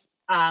 Jesus.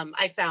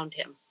 I found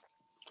him.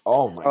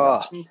 Oh my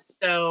God. And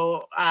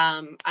so,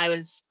 I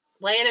was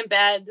laying in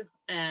bed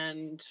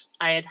and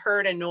I had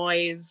heard a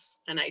noise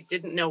and I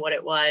didn't know what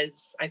it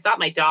was. I thought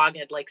my dog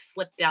had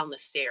slipped down the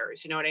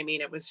stairs. You know what I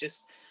mean? It was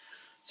just,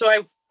 so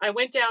I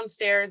went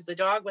downstairs, the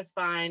dog was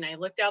fine. I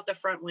looked out the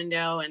front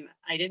window and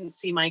I didn't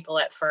see Michael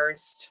at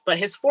first, but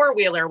his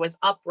 4-wheeler was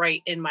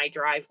upright in my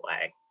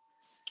driveway.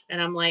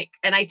 And I'm like,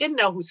 and I didn't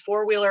know whose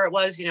 4-wheeler it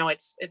was.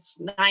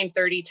 It's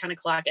 9:30, 10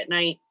 o'clock at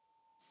night.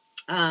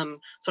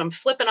 So I'm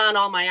flipping on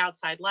all my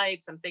outside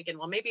lights. I'm thinking,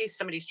 well, maybe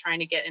somebody's trying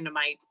to get into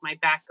my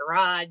back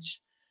garage.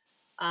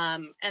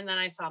 And then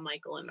I saw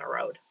Michael in the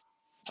road.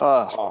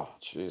 Oh,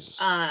 Jesus.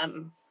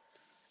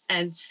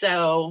 And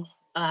so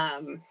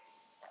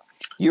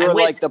You I were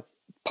went like the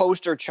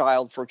poster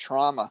child for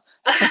trauma.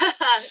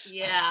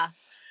 yeah.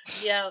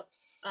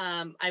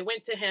 I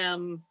went to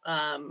him.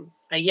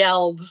 I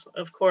yelled,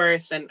 of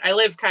course, and I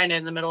live kind of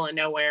in the middle of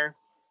nowhere.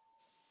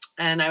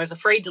 And I was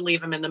afraid to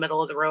leave him in the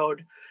middle of the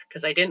road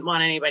because I didn't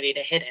want anybody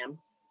to hit him.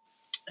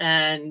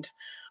 And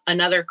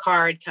another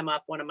car had come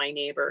up, one of my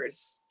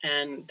neighbors,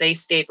 and they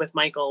stayed with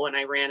Michael when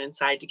I ran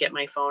inside to get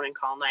my phone and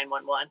call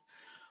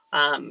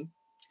 911.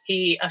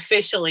 He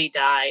officially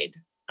died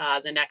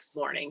the next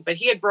morning, but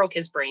he had broke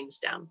his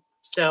brainstem.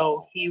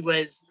 So he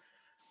was,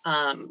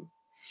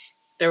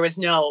 there was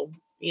no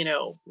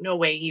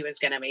way he was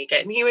going to make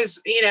it. And he was,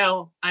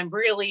 I'm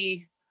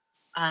really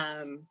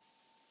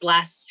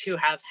blessed to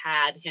have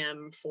had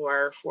him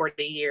for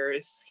 40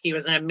 years. He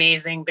was an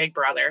amazing big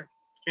brother,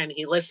 and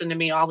he listened to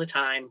me all the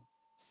time,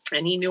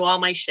 and he knew all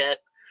my shit.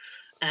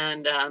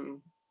 And,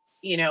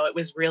 it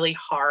was really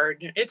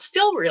hard. It's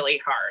still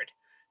really hard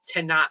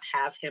to not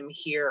have him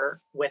here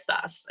with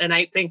us. And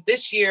I think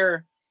this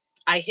year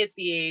I hit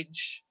the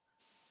age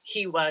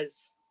he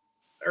was,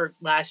 or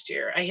last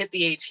year I hit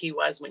the age he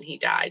was when he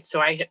died. So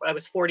I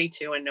was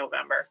 42 in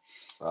November.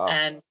 Oh.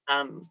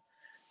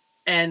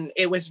 And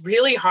it was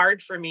really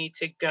hard for me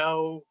to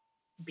go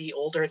be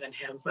older than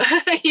him.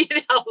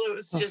 It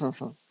was just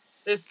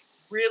this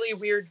really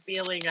weird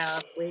feeling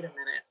of, wait a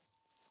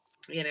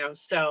minute,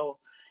 so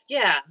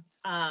yeah.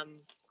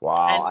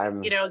 Wow.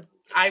 And,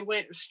 I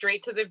went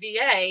straight to the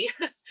VA.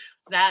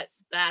 that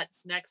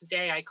next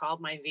day I called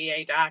my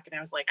VA doc and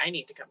I was like, I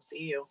need to come see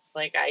you.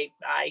 Like,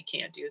 I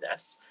can't do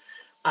this.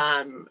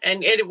 And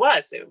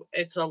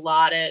it's a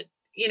lot of,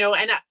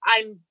 and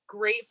I'm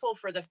grateful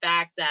for the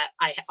fact that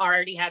I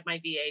already had my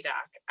VA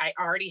doc. I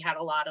already had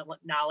a lot of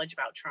knowledge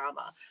about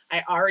trauma.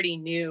 I already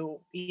knew,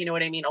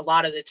 a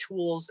lot of the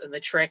tools and the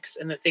tricks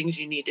and the things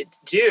you needed to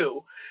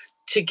do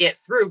to get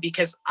through,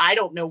 because I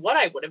don't know what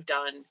I would have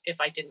done if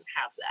I didn't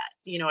have that.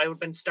 I would have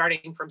been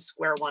starting from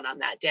square one on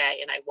that day,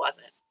 and I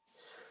wasn't.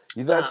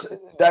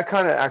 That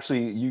kind of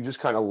actually, you just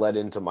kind of led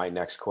into my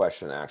next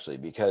question, actually,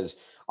 because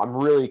I'm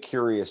really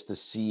curious to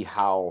see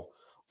how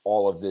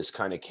all of this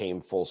kind of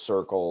came full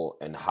circle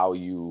and how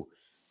you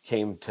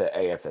came to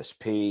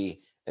AFSP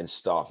and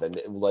stuff. And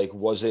like,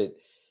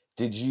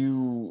 did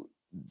your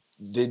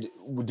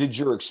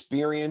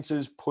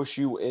experiences push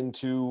you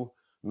into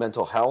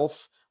mental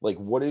health? Like,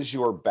 what is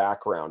your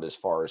background as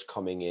far as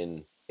coming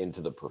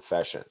into the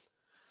profession?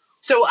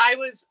 So I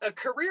was a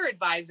career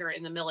advisor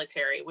in the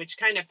military, which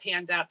kind of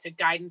pans out to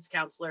guidance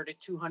counselor to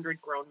 200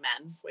 grown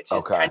men, which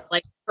is kind of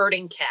like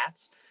herding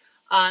cats.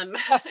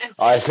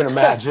 I can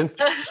imagine.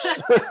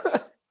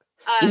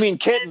 You mean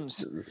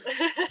kittens?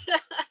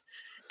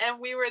 And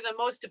we were the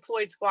most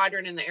deployed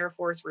squadron in the Air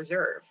Force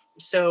Reserve.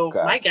 So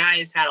my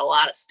guys had a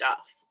lot of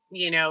stuff,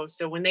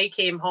 so when they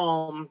came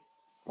home,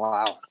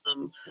 wow,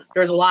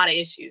 there was a lot of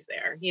issues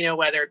there,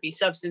 whether it be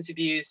substance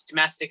abuse,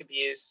 domestic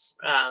abuse,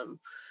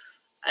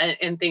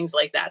 and things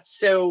like that.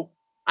 So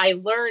I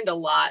learned a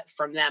lot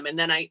from them. And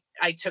then I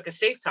took a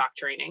Safe Talk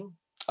training.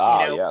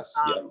 Yes.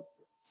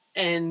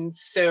 And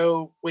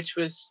so, which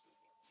was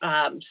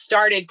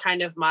started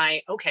kind of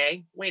my,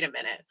 okay, wait a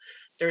minute.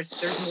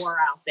 There's more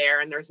out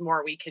there and there's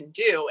more we can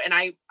do. And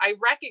I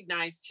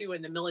recognize too,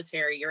 in the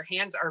military, your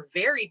hands are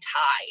very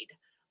tied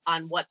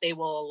on what they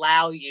will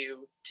allow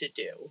you to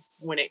do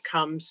when it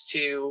comes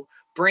to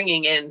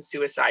bringing in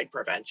suicide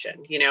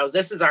prevention.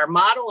 This is our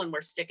model and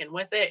we're sticking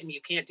with it, and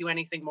you can't do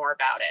anything more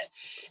about it.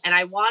 And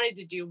I wanted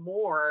to do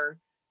more,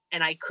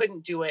 and I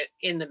couldn't do it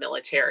in the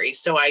military.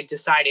 So I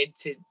decided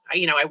to,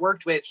 I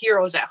worked with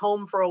Heroes at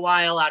Home for a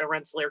while out of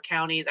Rensselaer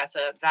County. That's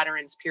a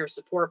veterans peer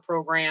support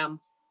program.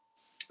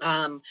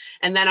 And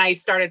then I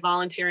started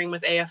volunteering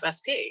with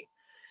AFSP.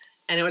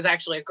 And it was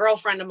actually a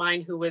girlfriend of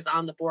mine who was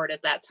on the board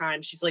at that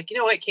time. She's like, you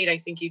know what, Kate, I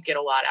think you'd get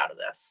a lot out of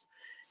this.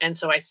 And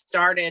so I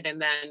started,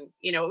 and then,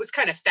 it was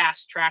kind of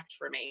fast tracked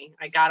for me.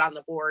 I got on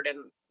the board,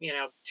 and,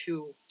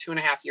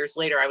 2.5 years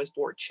later, I was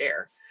board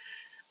chair.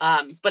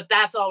 But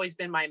that's always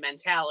been my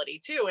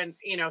mentality too. And,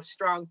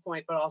 strong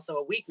point, but also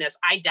a weakness.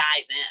 I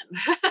dive in.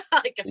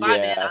 Like, if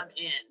I'm in, I'm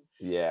in.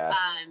 Yeah.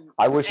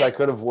 I wish I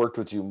could have worked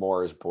with you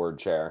more as board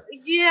chair.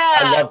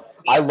 Yeah.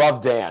 I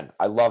love Dan.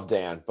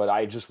 But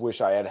I just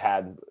wish I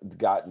had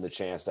gotten the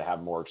chance to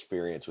have more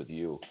experience with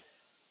you.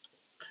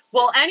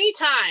 Well,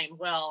 anytime.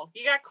 Well,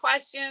 you got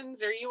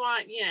questions or you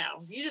want,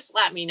 you just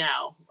let me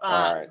know.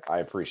 All right. I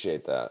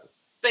appreciate that.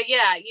 But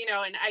yeah,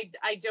 and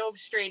I dove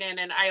straight in,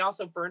 and I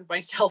also burned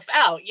myself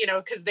out,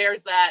 because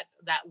there's that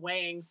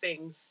weighing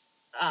things.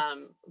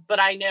 But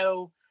I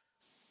know,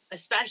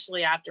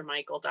 especially after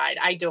Michael died,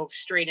 I dove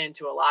straight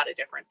into a lot of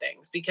different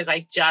things because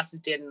I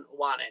just didn't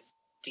want to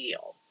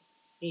deal,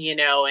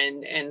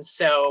 and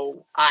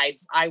so I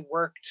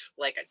worked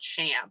like a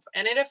champ,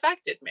 and it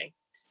affected me.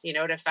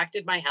 It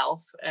affected my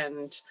health,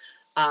 and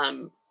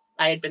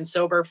I had been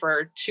sober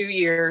for 2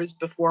 years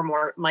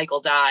before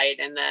Michael died.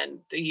 And then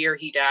the year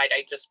he died,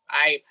 I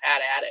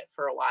had at it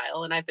for a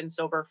while, and I've been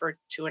sober for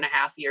 2.5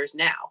 years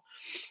now.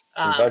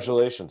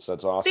 Congratulations.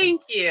 That's awesome.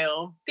 Thank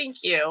you.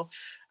 So,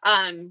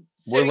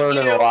 we're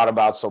learning a lot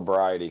about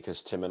sobriety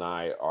because Tim and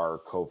I are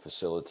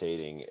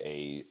co-facilitating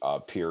a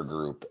peer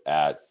group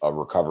at a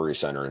recovery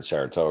center in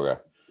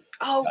Saratoga.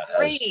 Oh,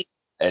 great.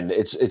 And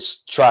it's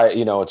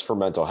for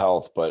mental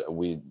health, but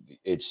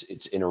it's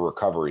in a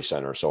recovery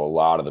center. So a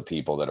lot of the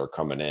people that are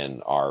coming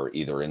in are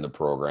either in the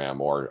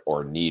program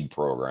or need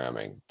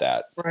programming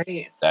that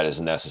is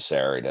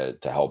necessary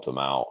to help them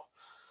out.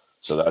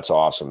 So that's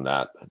awesome.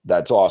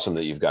 That's awesome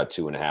that you've got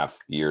 2.5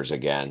 years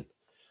again.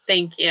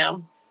 Thank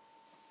you.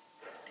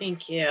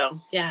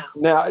 Yeah.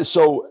 Now,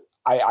 so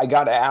I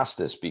got to ask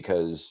this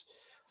because,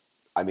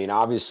 I mean,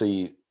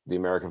 obviously the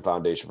American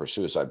Foundation for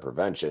Suicide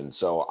Prevention.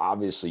 So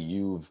obviously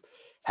do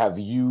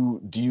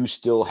you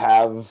still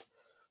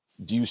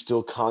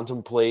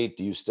contemplate?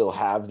 Do you still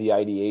have the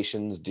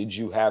ideations? Did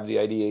you have the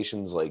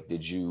ideations? Like,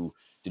 did you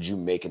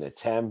make an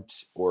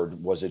attempt, or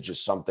was it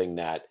just something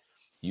that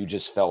you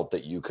just felt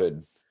that you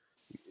could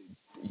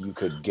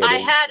get? I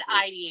had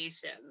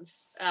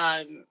ideations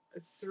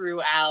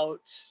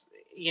throughout,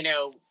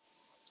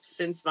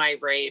 since my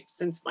rape,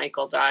 since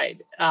Michael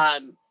died.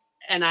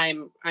 And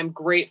I'm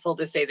grateful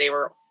to say they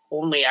were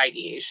only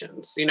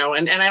ideations,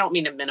 and I don't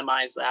mean to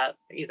minimize that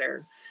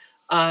either.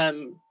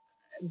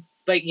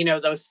 But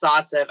those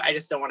thoughts of, I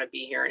just don't want to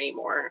be here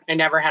anymore. I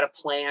never had a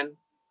plan.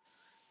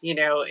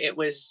 It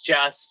was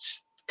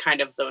just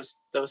kind of those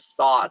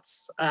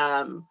thoughts.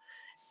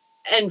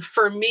 And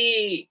for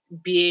me,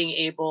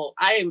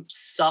 I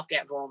suck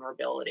at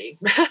vulnerability.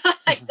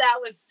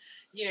 That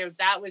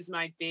was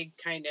my big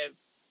kind of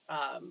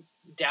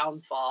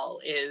downfall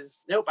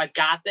is, nope, I've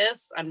got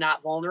this. I'm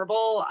not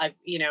vulnerable.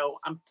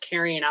 I'm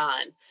carrying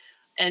on.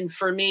 And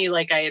for me,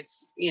 like I had,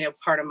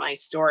 part of my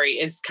story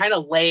is kind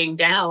of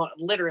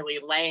literally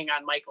laying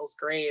on Michael's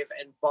grave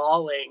and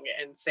bawling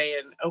and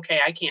saying, okay,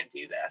 I can't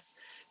do this.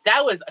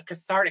 That was a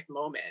cathartic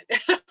moment.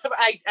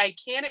 I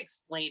can't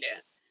explain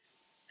it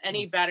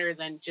any better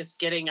than just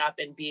getting up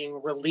and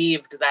being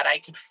relieved that I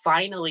could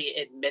finally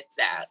admit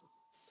that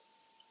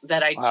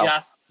I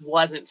just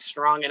wasn't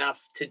strong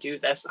enough to do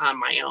this on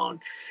my own.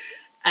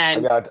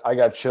 And I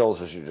got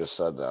chills as you just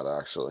said that,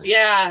 actually.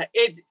 Yeah,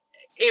 it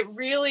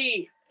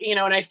really, and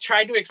I've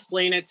tried to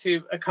explain it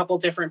to a couple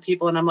different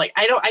people, and I'm like,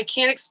 I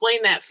can't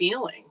explain that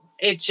feeling.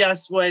 It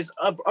just was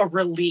a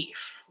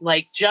relief,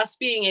 like just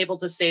being able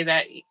to say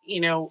that,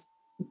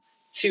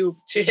 to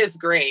his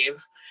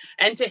grave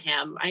and to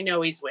him, I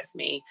know he's with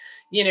me,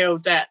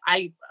 that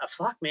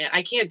man,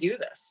 I can't do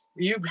this.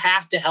 You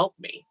have to help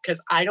me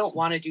because I don't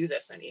want to do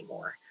this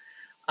anymore.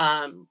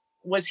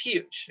 Was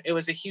huge. It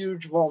was a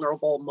huge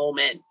vulnerable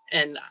moment,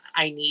 and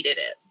I needed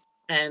it.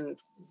 And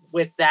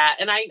with that,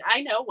 and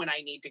I know when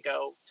I need to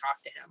go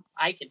talk to him,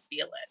 I can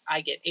feel it. I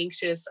get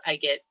anxious. I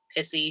get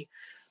pissy.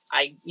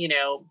 I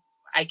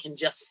can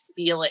just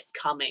feel it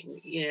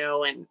coming,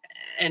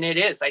 and it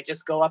is. I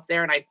just go up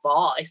there and I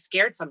bawl. I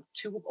scared some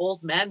 2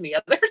 old men the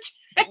other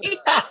day.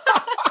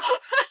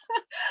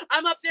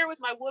 I'm up there with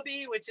my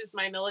whoopee, which is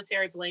my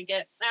military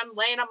blanket. I'm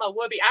laying on my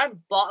whoopee.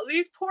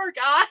 These poor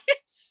guys.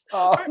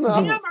 Oh, no.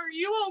 Sam, are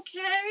you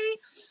okay?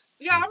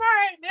 Yeah, I'm all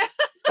right, man.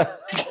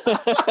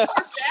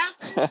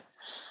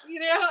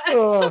 Yeah,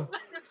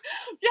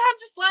 I'm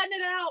just letting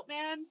it out,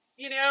 man.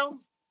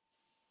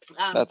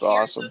 That's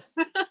awesome.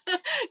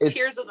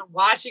 Tears of the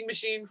washing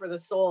machine for the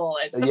soul.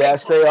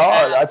 Yes, they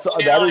are.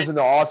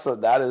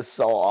 That is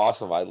so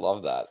awesome. I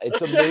love that.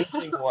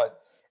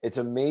 It's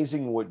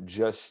amazing what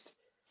just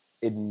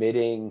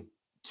admitting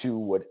to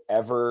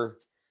whatever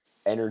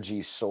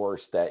energy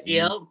source that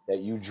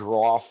you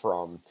draw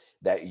from,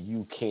 that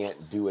you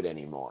can't do it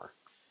anymore.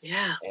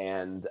 Yeah.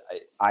 And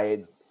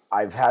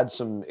I've had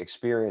some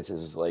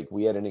experiences, like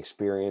we had an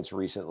experience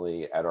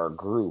recently at our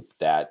group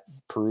that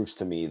proves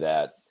to me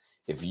that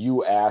if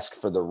you ask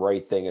for the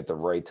right thing at the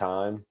right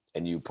time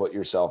and you put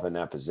yourself in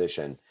that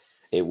position,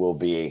 it will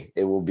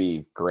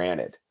be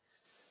granted,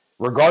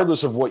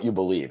 regardless of what you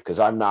believe. Because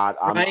I'm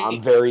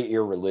very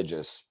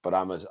irreligious, but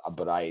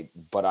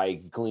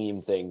I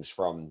glean things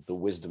from the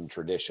wisdom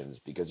traditions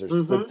because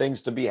there's good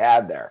things to be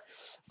had there.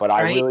 But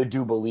I really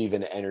do believe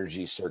in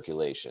energy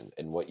circulation,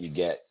 and what you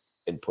get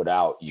and put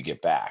out, you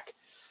get back,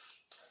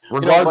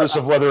 regardless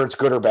of whether it's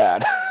good or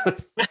bad.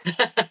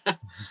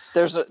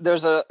 There's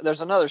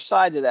another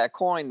side to that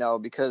coin, though,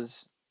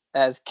 because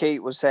as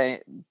Kate was saying,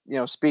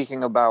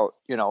 speaking about,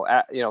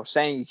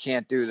 saying you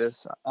can't do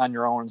this on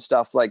your own and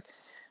stuff, like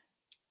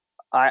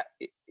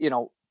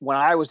when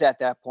I was at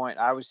that point,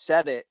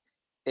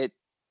 it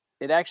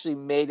actually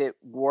made it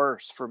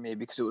worse for me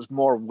because it was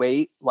more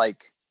weight,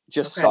 like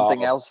just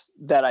something else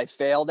that I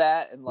failed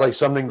at, and like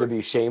something to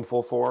be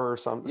shameful for or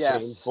something.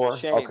 Yes,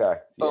 shame. Okay.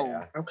 Boom.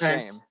 Yeah. Okay.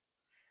 Shame.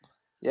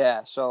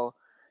 Yeah. So,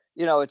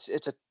 it's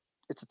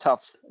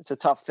a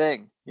tough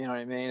thing. You know what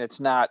I mean? It's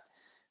not,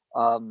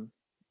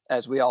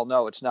 as we all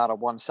know, it's not a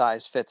one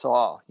size fits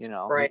all, you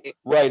know. Right.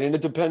 Right, and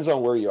it depends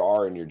on where you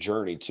are in your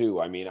journey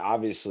too. I mean,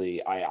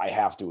 obviously, I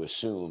have to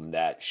assume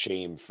that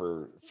shame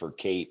for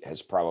Kate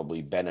has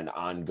probably been an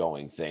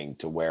ongoing thing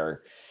to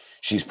where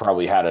she's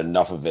probably had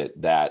enough of it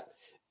that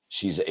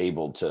she's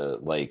able to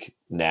like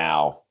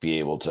now be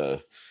able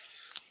to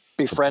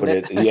Befriend put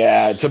it.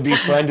 yeah, to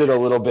befriend it a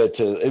little bit,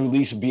 to at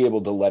least be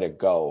able to let it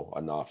go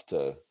enough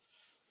to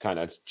kind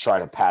of try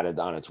to pat it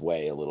on its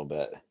way a little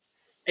bit.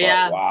 But,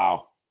 Yeah.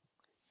 wow.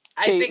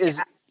 I Kate, think.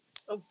 is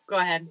Oh, go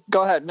ahead.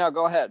 go ahead. No,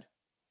 go ahead.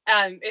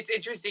 It's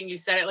interesting you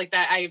said it like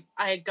that. I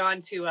had gone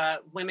to a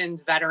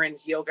women's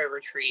veterans yoga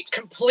retreat,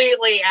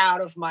 completely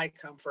out of my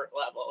comfort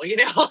level. You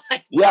know,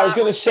 like Yeah, I was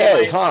gonna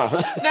say,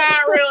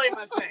 not really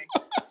my thing.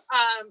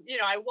 You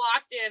know, I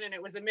walked in and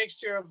it was a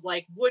mixture of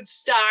like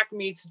Woodstock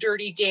meets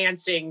Dirty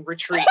Dancing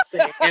retreat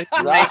thing, and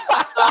I'm like,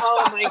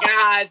 oh my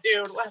god,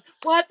 dude,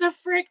 what the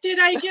frick did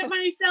I get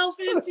myself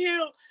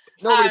into?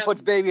 Nobody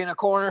puts baby in a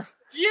corner.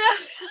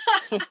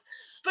 Yeah.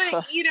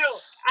 But, you know,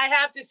 I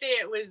have to say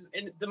it was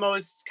the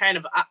most kind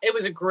of, it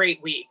was a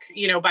great week.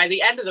 You know, by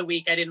the end of the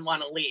week, I didn't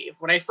want to leave.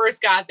 When I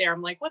first got there,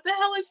 I'm like, what the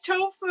hell is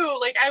tofu?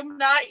 Like, I'm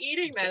not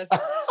eating this.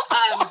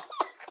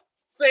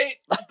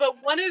 But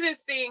one of the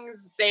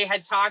things they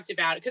had talked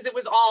about, because it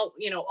was all,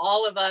 you know,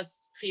 all of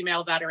us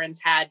female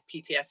veterans had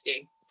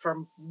PTSD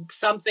from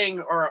something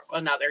or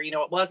another. You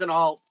know, it wasn't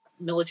all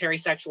military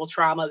sexual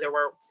trauma.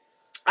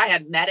 I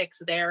had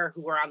medics there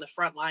who were on the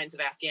front lines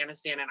of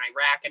Afghanistan and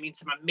Iraq. I mean,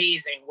 some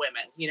amazing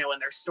women, you know,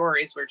 and their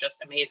stories were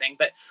just amazing.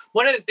 But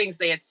one of the things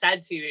they had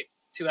said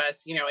to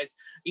us, you know, is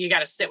you got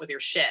to sit with your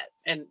shit.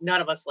 And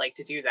none of us like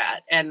to do that.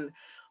 And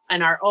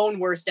our own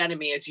worst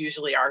enemy is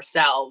usually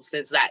ourselves.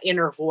 It's that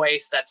inner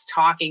voice that's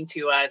talking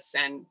to us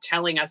and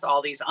telling us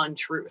all these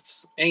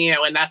untruths. And, you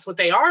know, and that's what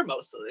they are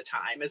most of the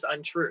time, is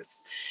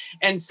untruths.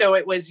 And so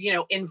it was, you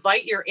know,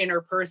 invite your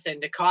inner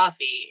person to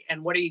coffee.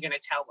 And what are you going to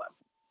tell them?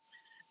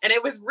 And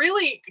it was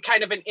really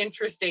kind of an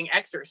interesting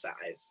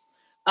exercise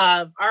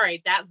of, all right,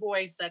 that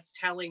voice that's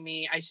telling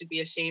me I should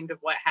be ashamed of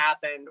what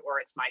happened, or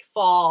it's my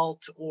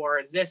fault,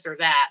 or this or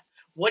that.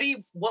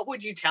 What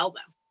would you tell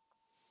them?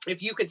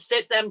 If you could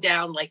sit them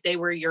down like they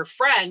were your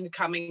friend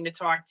coming to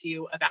talk to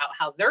you about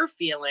how they're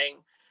feeling,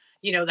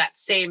 you know, that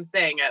same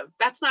thing of,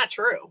 that's not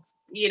true,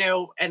 you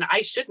know, and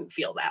I shouldn't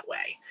feel that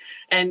way.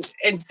 And so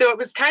it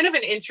was kind of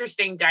an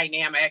interesting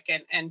dynamic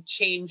and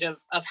change of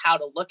how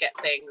to look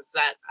at things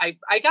that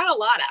I got a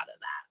lot out of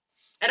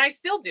that. And I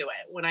still do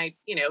it when I,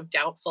 you know,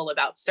 doubtful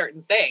about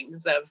certain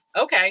things of,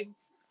 okay,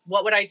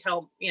 what would I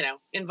tell, you know,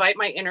 invite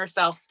my inner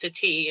self to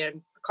tea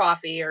and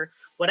coffee or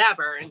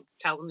whatever and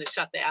tell them to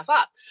shut the F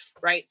up.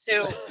 Right.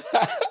 So,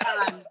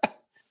 but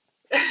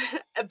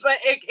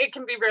it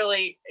can be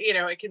really, you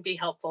know, it can be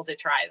helpful to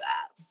try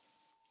that.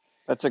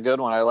 That's a good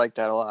one. I like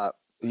that a lot.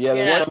 Yeah,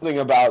 there's something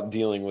about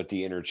dealing with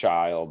the inner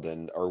child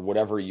or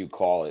whatever you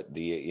call it,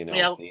 the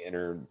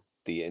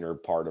inner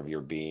part of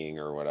your being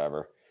or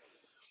whatever.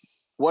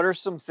 What are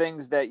some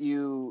things that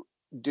you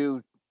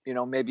do? You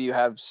know, maybe you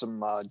have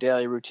some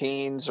daily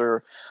routines,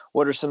 or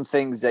what are some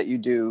things that you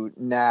do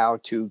now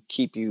to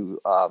keep you,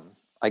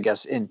 I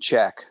guess, in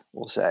check,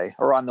 we'll say,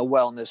 or on the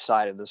wellness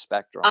side of the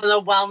spectrum? On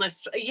the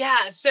wellness.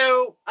 Yeah.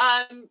 So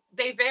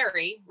they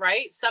vary,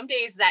 right? Some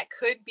days that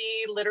could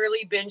be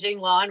literally binging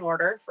Law and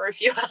Order for a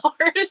few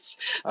hours,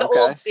 the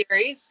old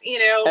series, you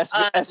know.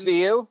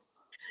 SVU?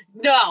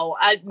 No,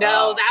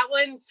 that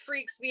one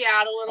freaks me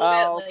out a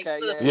little bit.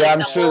 Okay,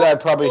 I'm sure that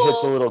probably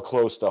hits a little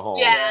close to home.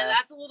 Yeah,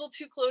 that's a little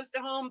too close to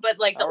home. But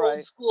like the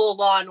old school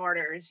Law and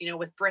Orders, you know,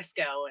 with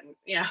Briscoe and,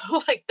 you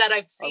know, like that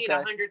I've seen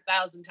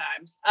 100,000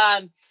 times.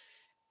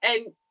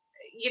 And,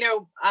 you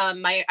know,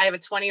 I have a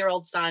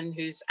 20-year-old son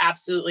who's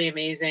absolutely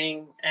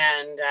amazing.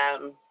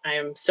 And I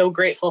am so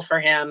grateful for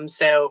him.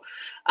 So,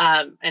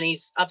 and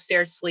he's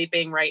upstairs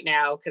sleeping right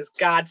now because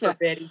God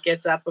forbid he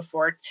gets up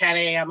before 10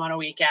 a.m. on a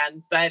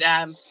weekend. But,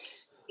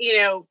 you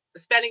know,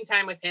 spending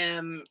time with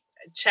him,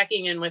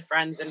 checking in with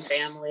friends and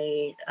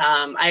family.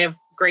 I have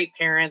great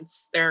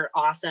parents. They're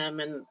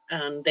awesome.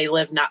 And they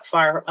live not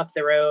far up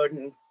the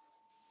road.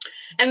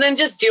 And then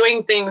just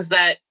doing things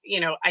that, you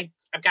know, I've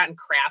gotten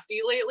crafty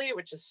lately,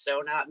 which is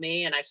so not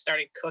me. And I've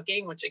started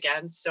cooking, which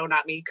again, so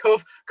not me.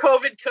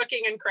 COVID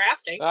cooking and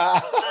crafting.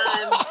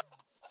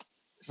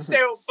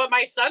 But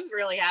my son's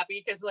really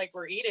happy because like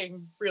we're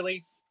eating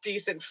really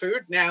decent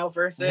food now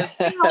versus,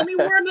 let me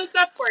warm this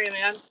up for you,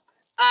 man.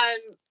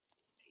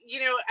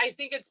 You know, I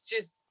think it's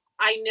just,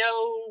 I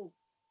know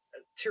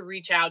to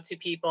reach out to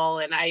people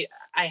and I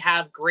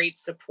have great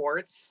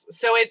supports.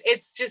 So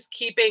it's just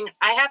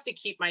I have to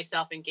keep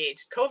myself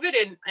engaged.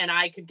 COVID and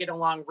I could get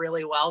along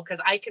really well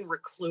because I can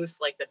recluse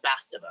like the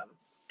best of them.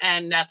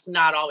 And that's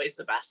not always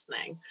the best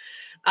thing.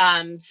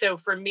 So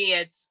for me,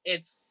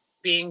 it's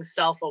being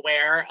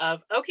self-aware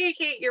of, okay,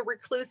 Kate, you're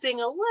reclusing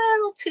a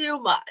little too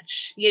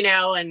much, you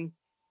know, and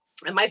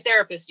my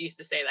therapist used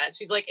to say that.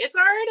 She's like, it's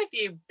all right if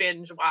you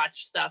binge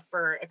watch stuff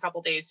for a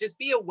couple days, just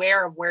be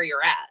aware of where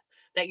you're at.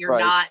 That you're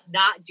not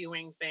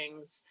doing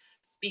things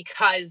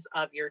because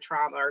of your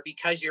trauma or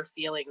because you're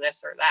feeling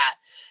this or that.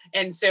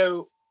 And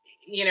so,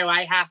 you know,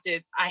 I have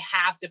to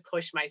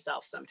push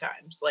myself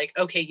sometimes. Like,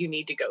 okay, you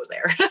need to go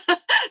there.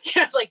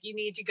 You know, like you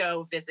need to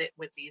go visit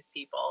with these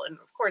people. And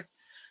of course,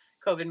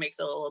 COVID makes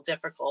it a little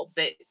difficult,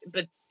 but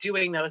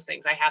doing those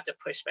things, I have to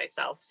push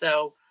myself.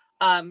 So,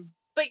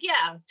 but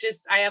yeah,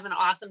 just, I have an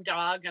awesome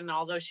dog. And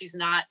although she's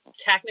not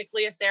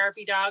technically a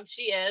therapy dog,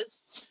 she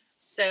is.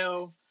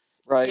 So,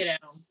 Right. you know,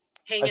 I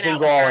hanging out think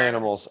with all her.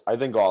 animals. I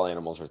think all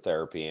animals are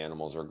therapy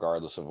animals,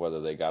 regardless of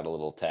whether they got a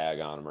little tag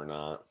on them or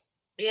not.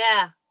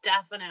 Yeah,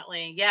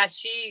 definitely. Yeah,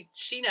 she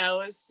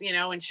knows, you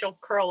know, and she'll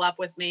curl up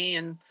with me.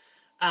 And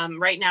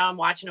right now I'm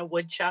watching a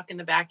woodchuck in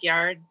the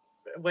backyard,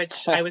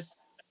 which I was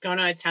going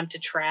to attempt to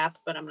trap,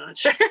 but I'm not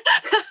sure.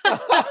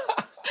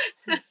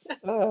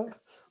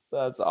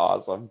 That's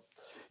awesome.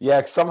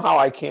 Yeah, somehow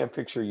I can't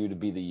picture you to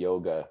be the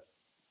yoga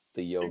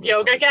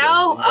Yoga person.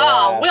 gal? Yeah.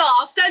 Oh, Will,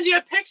 I'll send you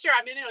a picture.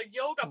 I'm in a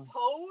yoga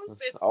pose.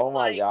 It's Oh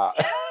my like, God.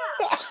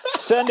 yeah.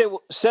 Send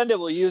it.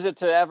 We'll use it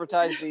to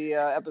advertise the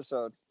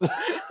episode.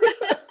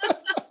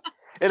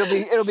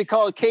 It'll be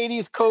called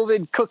Katie's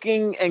COVID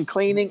Cooking and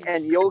Cleaning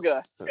and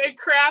Yoga. And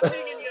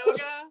crafting and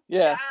yoga.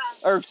 Yeah.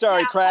 Or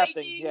sorry, Yeah,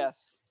 crafting.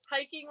 Yes.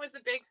 Hiking was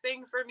a big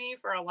thing for me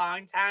for a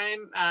long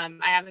time.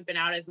 I haven't been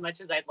out as much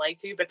as I'd like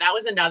to, but that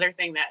was another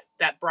thing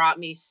that brought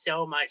me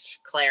so much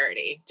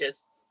clarity.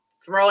 Just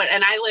throw it.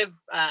 And I live,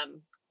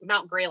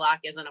 Mount Greylock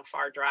isn't a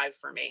far drive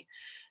for me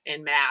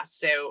in Mass.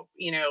 So,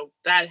 you know,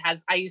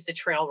 I used to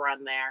trail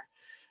run there.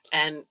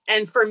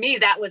 And for me,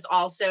 that was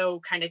also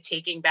kind of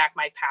taking back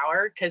my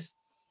power, because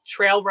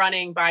trail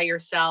running by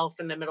yourself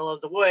in the middle of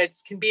the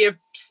woods can be a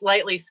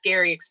slightly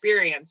scary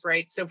experience,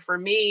 right? So for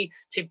me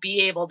to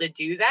be able to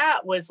do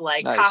that was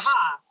like, Nice.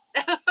 haha,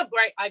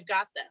 right, I've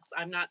got this.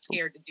 I'm not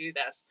scared to do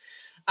this.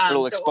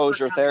 Little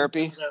exposure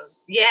therapy.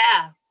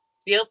 Yeah.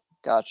 Yep.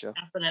 Gotcha.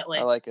 Definitely.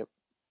 I like it.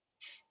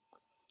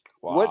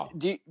 Wow. What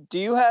do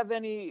you have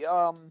any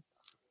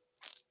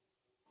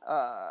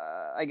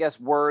I guess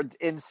words,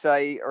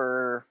 insight,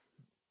 or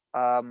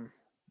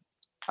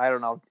I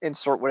don't know,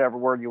 insert whatever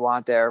word you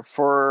want there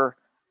for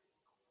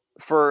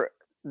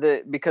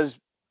because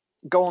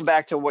going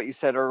back to what you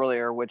said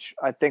earlier, which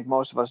I think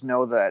most of us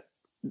know, that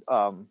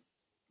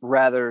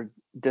rather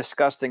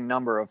disgusting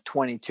number of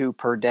 22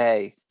 per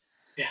day.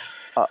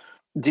 Yeah.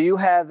 Do you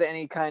have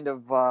any kind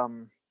of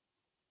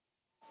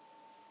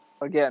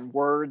again,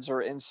 words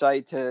or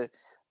insight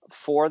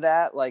for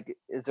that? Like,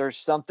 is there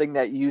something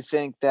that you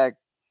think that,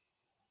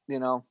 you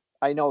know,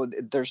 I know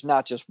there's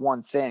not just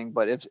one thing,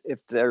 but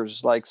if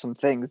there's like some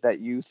things that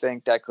you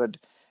think that could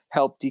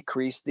help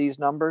decrease these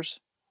numbers?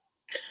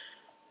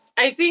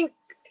 I think,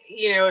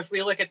 you know, if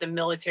we look at the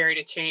military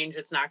to change,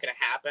 it's not going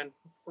to happen.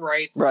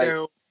 Right. Right.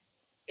 So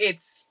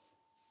it's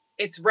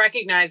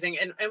recognizing,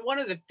 and one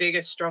of the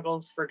biggest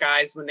struggles for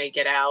guys when they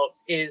get out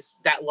is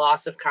that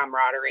loss of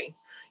camaraderie,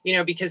 you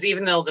know, because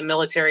even though the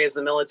military is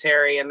the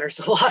military and there's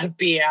a lot of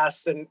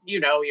BS and,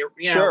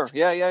 Sure.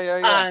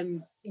 Yeah.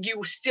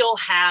 You still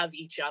have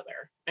each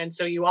other. And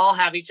so you all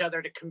have each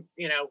other to,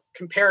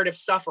 comparative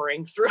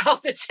suffering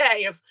throughout the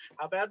day of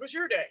how bad was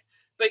your day,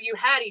 but you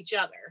had each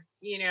other,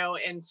 you know?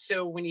 And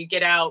so when you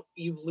get out,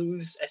 you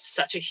lose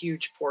such a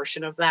huge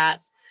portion of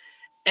that.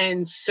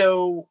 And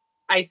so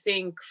I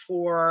think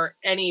for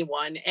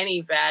anyone,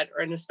 any vet,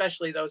 and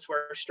especially those who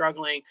are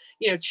struggling,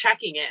 you know, check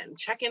in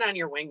on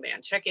your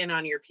wingman, check in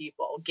on your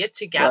people, get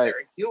together,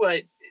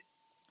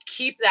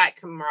 keep that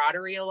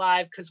camaraderie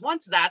alive. Because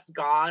once that's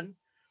gone,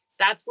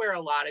 that's where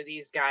a lot of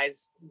these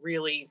guys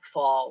really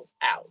fall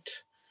out.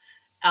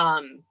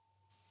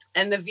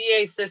 And the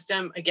VA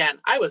system, again,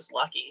 I was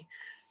lucky,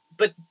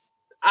 but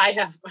I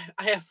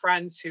have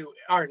friends who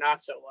are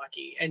not so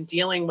lucky, and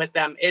dealing with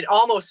them, it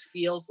almost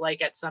feels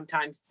like at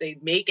sometimes they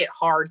make it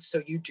hard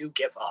so you do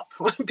give up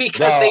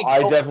because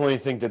I definitely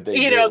think that they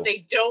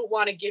they don't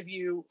want to give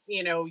you,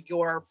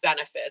 your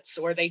benefits,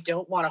 or they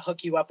don't want to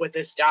hook you up with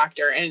this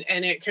doctor,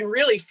 and it can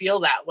really feel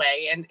that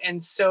way.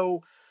 And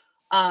so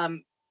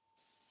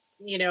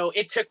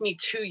it took me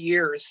 2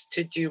 years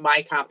to do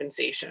my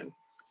compensation,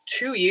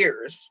 2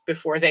 years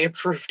before they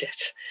approved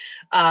it.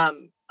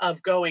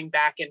 Of going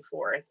back and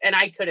forth, and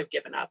I could have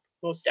given up,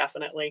 most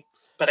definitely,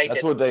 but I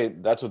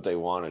didn't. That's what they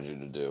wanted you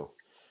to do.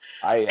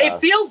 It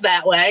feels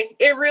that way.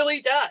 It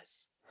really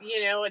does.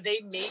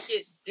 They make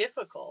it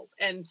difficult,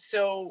 and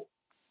so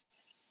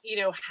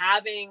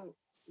having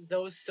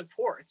those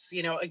supports,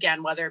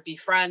 again, whether it be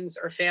friends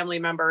or family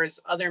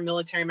members, other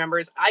military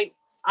members. I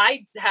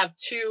have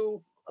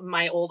two of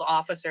my old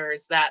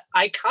officers that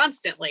I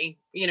constantly,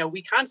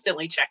 we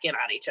constantly check in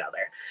on each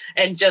other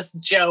and just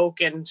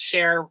joke and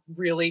share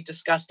really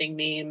disgusting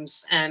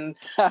memes and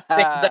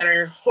things that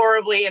are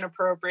horribly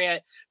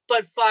inappropriate,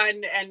 but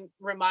fun, and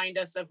remind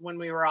us of when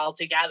we were all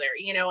together,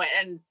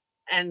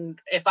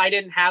 and if I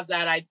didn't have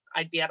that,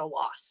 I'd be at a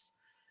loss,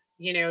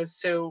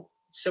 so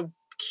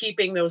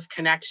keeping those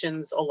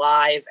connections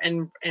alive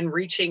and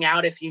reaching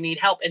out if you need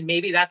help. And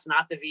maybe that's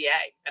not the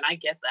VA, and I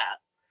get that.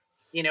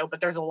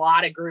 But there's a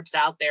lot of groups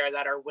out there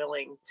that are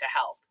willing to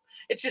help.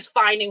 It's just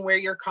finding where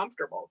you're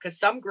comfortable. Because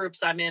some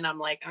groups I'm in, I'm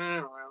like, I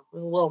don't know, a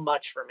little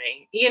much for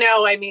me.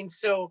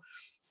 So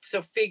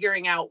so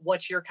figuring out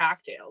what's your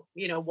cocktail,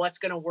 what's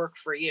going to work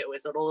for you.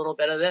 Is it a little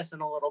bit of this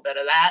and a little bit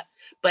of that,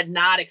 but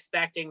not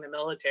expecting the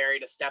military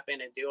to step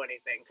in and do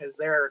anything, because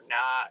they're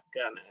not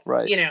gonna.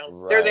 Right.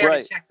 They're there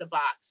Right. to check the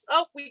box.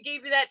 Oh, we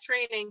gave you that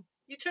training.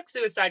 You took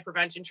suicide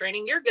prevention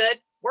training. You're good.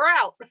 We're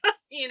out.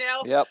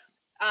 Yep.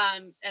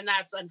 And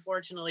that's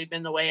unfortunately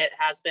been the way it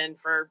has been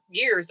for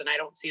years, and I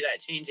don't see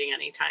that changing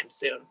anytime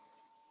soon.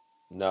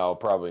 No,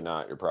 probably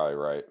not. You're probably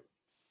right.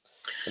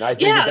 And I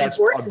think that's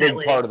a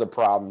big part of the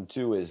problem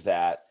too, is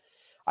that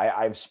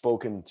I've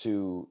spoken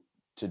to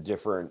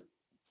different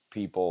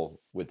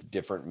people with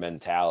different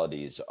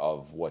mentalities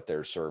of what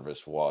their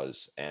service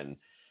was. And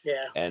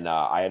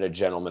I had a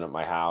gentleman at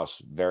my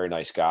house, very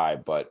nice guy,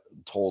 but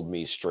told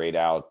me straight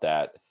out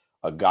that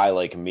a guy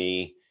like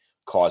me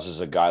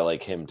causes a guy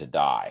like him to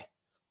die,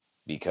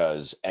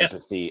 because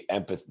empathy,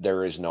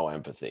 there is no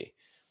empathy.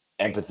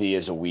 Empathy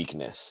is a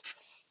weakness.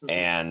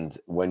 And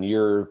when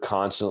you're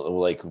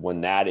constantly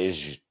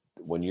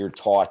when you're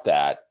taught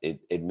that,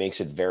 it makes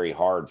it very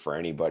hard for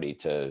anybody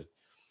to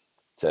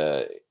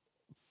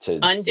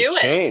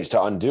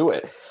undo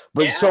it.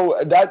 But so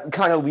that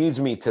kind of leads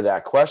me to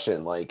that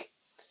question.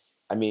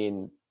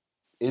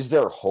 Is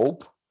there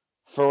hope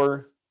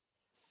for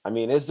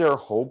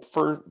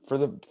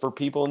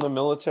people in the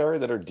military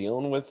that are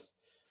dealing with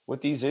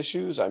these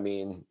issues?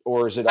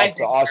 Or is it up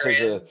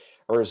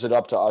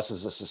to us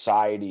as a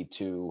society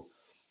to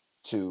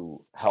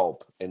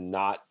help and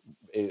not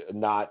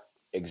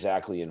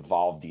exactly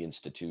involve the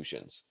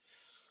institutions?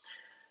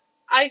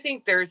 I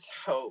think there's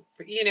hope,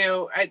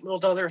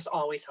 although there's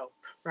always hope,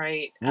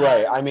 right?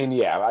 Right.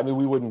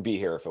 We wouldn't be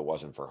here if it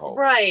wasn't for hope.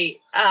 Right.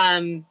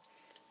 I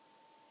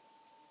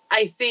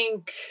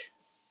think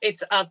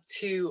it's up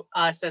to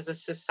us as a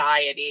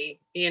society,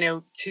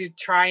 to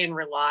try and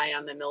rely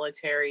on the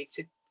military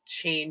to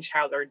change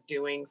how they're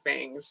doing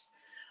things.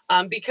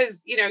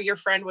 Because, your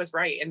friend was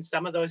right. In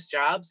some of those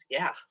jobs,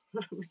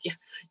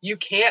 you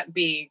can't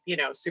be,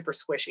 super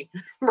squishy,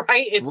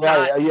 right? It's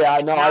right.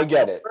 I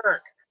get it.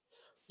 Work,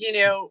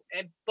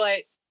 but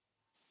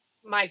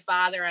my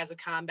father, as a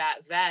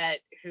combat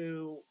vet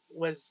who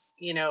was,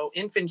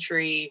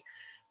 infantry,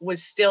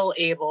 was still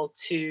able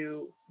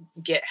to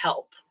get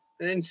help.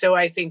 And so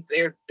I think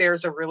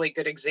there's a really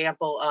good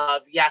example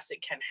of, yes,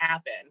 it can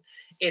happen.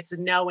 It's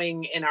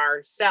knowing in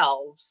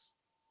ourselves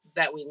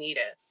that we need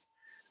it.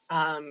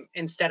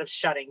 Instead of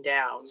shutting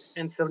down.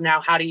 And so now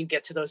how do you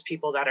get to those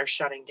people that are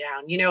shutting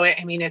down?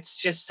 It's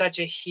just such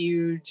a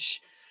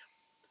huge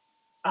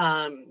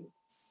kind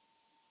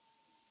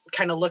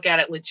of look at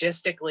it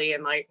logistically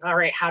and all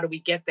right, how do we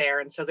get there?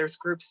 And so there's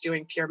groups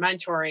doing peer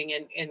mentoring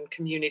in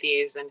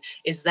communities. And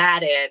is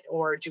that it?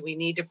 Or do we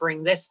need to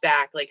bring this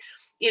back?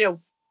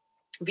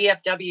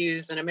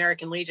 VFWs and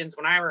American Legions,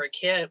 when I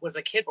was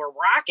a kid, were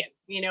rocking.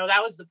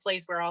 That was the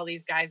place where all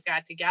these guys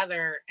got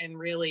together and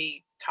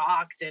really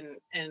talked and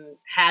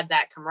had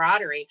that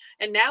camaraderie.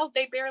 And now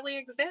they barely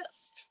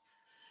exist.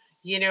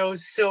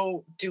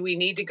 So do we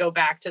need to go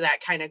back to that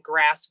kind of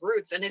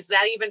grassroots? And is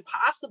that even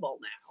possible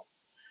now?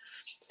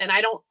 And I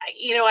don't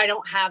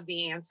have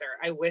the answer.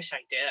 I wish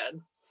I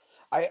did.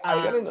 I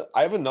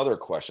have another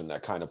question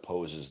that kind of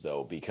poses,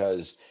 though,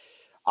 because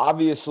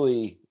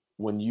obviously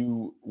when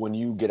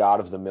you get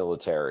out of the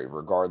military,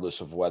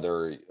 regardless of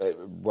whether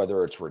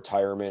it's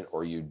retirement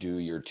or you do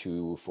your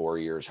 2-4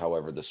 years,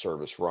 however the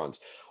service runs,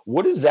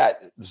 what does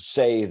that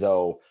say,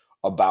 though,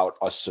 about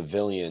us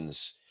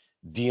civilians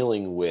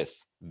dealing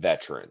with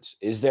veterans?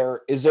 Is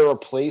there a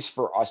place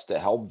for us to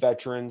help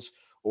veterans,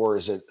 or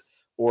is it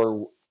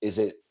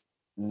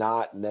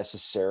not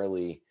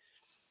necessarily?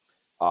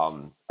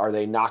 Are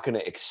they not going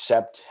to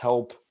accept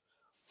help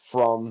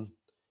from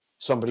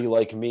somebody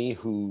like me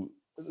who?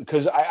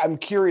 Because I'm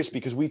curious,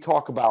 because we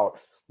talk about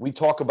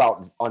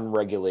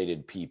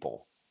unregulated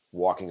people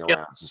walking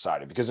around in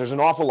society, because there's an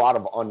awful lot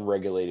of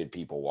unregulated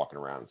people walking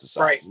around in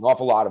society. Right. An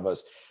awful lot of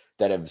us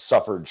that have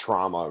suffered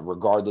trauma,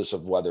 regardless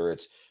of whether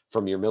it's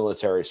from your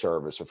military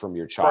service or from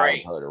your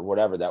childhood or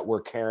whatever, that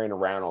we're carrying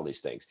around all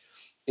these things.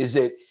 Is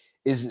there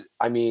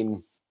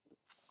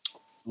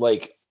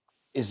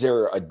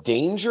a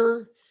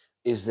danger?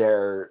 Is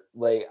there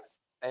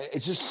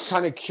it's just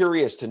kind of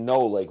curious to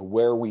know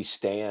where we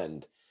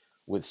stand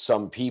with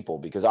some people,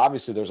 because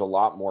obviously there's a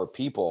lot more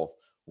people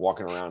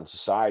walking around in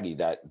society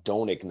that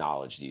don't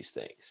acknowledge these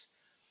things.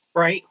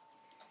 Right.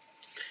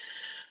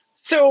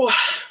 So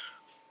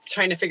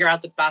trying to figure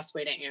out the best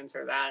way to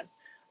answer that.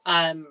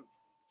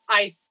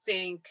 I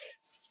think,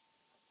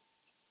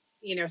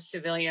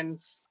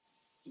 civilians,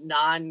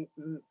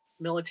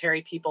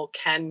 non-military people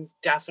can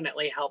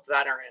definitely help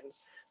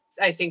veterans.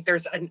 I think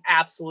there's an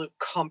absolute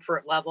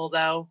comfort level,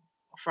 though,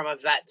 from a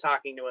vet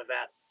talking to a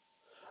vet.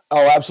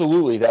 Oh,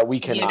 absolutely. That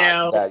we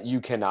cannot, that you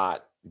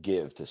cannot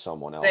give to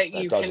someone else. That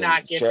you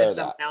cannot give to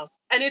someone else.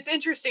 And it's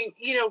interesting,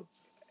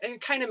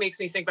 it kind of makes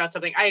me think about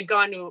something. I had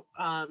gone to,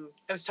 I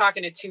was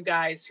talking to two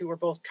guys who were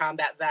both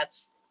combat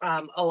vets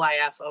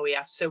OIF,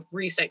 OEF, so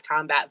recent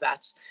combat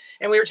vets.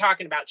 And we were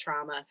talking about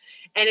trauma.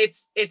 And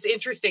it's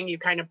interesting you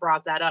kind of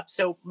brought that up.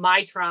 So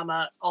my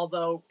trauma,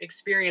 although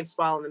experienced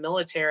while in the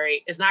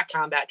military, is not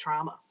combat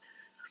trauma.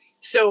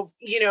 So,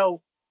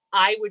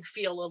 I would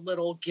feel a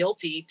little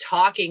guilty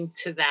talking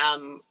to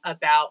them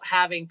about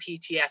having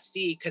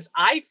PTSD because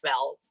I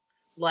felt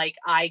like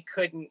I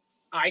couldn't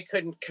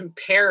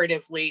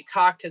comparatively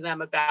talk to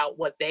them about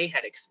what they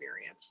had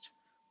experienced.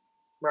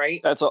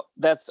 Right.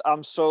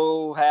 I'm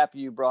so happy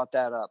you brought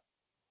that up.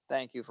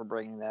 Thank you for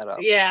bringing that up.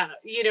 Yeah.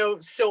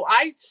 So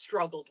I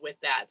struggled with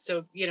that.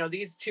 So,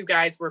 these two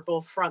guys were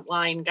both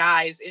frontline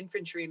guys,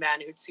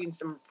 infantrymen who'd seen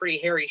some pretty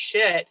hairy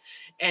shit.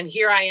 And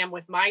here I am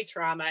with my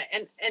trauma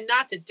and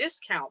not to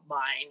discount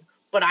mine,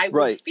 but I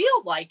would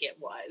feel like it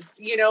was,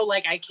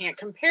 like I can't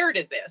compare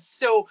to this.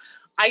 So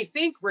I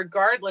think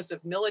regardless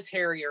of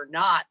military or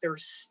not,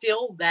 there's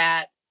still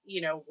that,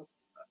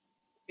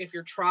 if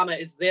your trauma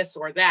is this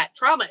or that,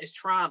 trauma is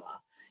trauma.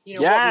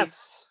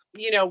 Yes.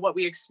 What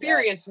we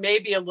experience may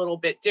be a little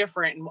bit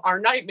different, and our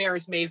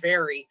nightmares may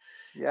vary.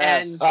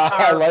 Yes. And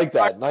I like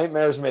that.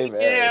 Nightmares may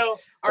vary.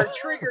 Our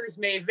triggers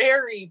may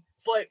vary,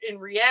 but in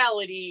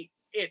reality,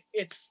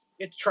 it's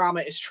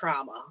trauma is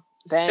trauma.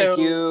 Thank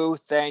you,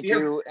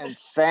 and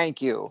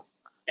thank you.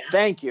 Yeah.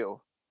 Thank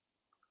you.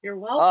 You're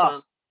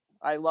welcome.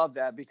 I love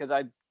that because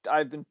I've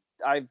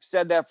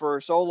said that for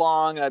so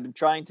long, and I've been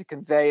trying to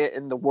convey it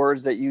in the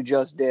words that you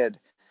just did.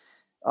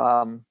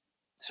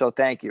 So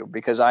thank you,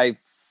 because I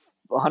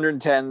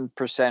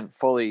 110%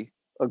 fully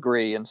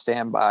agree and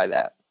stand by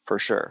that for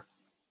sure.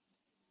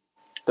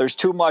 There's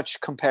too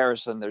much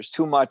comparison. There's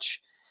too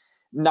much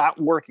not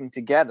working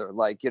together.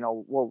 Like,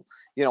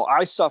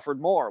 I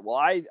suffered more. Well,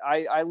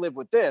 I live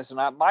with this,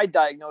 and my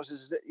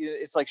diagnosis,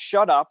 it's like,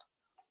 shut up.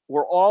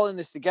 We're all in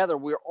this together.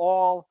 We're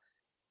all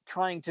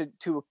trying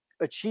to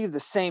achieve the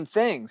same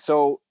thing.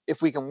 So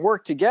if we can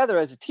work together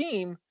as a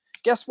team,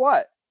 guess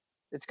what?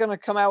 It's going to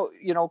come out,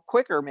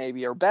 quicker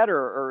maybe, or better,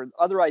 or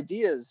other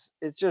ideas.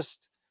 It's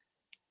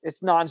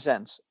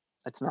nonsense.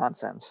 It's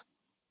nonsense.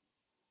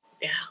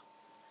 Yeah.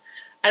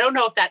 I don't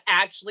know if that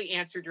actually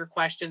answered your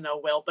question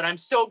though, Will, but I'm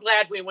so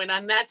glad we went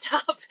on that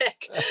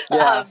topic.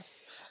 Yeah.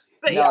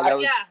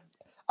 Yeah.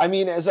 I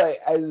mean,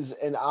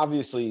 and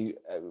obviously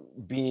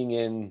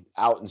being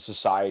out in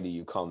society,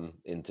 you come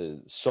into,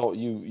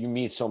 you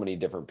meet so many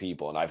different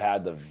people, and I've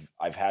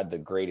had the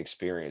great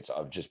experience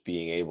of just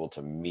being able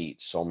to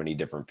meet so many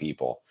different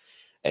people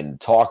and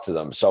talk to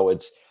them. So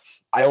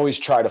I always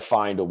try to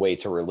find a way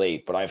to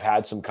relate, but I've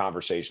had some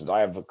conversations.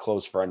 I have a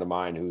close friend of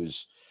mine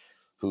who's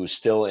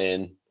still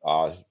in,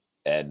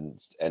 and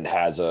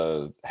has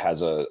a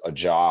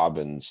job,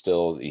 and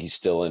he's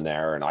still in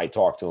there, and I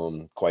talk to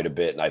him quite a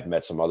bit, and I've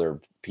met some other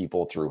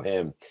people through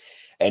him,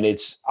 and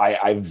it's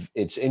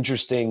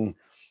interesting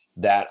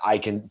that I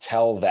can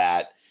tell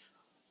that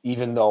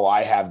even though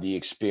I have the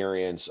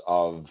experience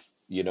of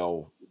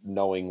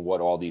knowing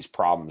what all these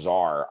problems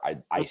are,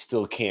 I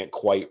still can't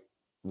quite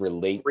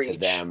relate to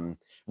them.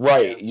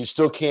 Right. Yeah. You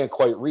still can't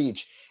quite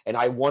reach, and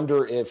I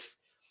wonder if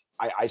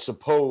I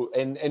suppose,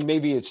 and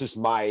maybe it's just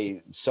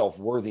my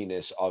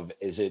self-worthiness of,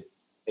 is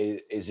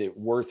it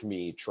worth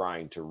me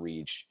trying to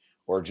reach,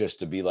 or just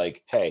to be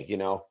like, hey,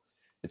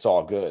 it's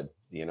all good,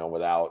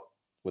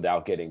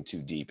 without getting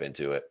too deep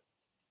into it.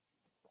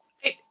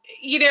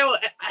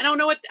 I don't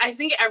know I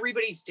think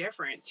everybody's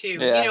different too,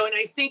 yeah. And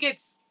I think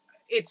it's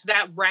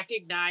that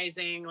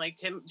recognizing, like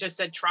Tim just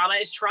said, trauma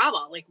is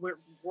trauma. Like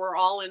we're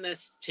all in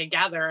this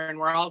together, and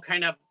we're all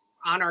kind of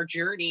on our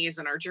journeys,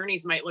 and our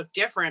journeys might look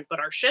different, but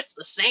our shit's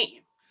the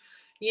same,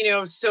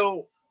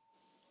 so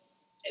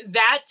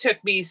that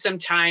took me some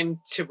time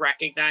to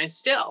recognize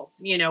still,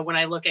 when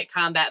I look at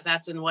combat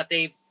vets and what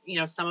they've,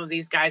 some of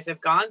these guys have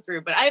gone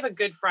through. But I have a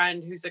good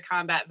friend who's a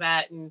combat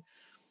vet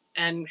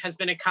and has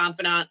been a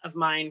confidant of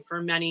mine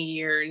for many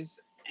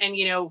years. And,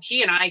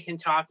 he and I can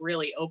talk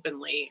really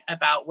openly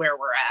about where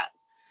we're at.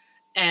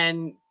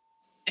 And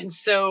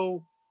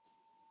so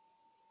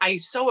I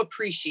so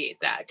appreciate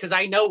that, because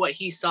I know what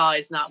he saw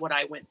is not what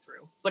I went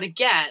through. But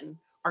again,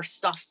 our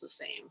stuff's the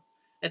same.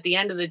 At the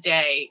end of the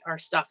day, our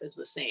stuff is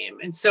the same.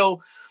 And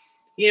so,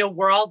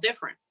 we're all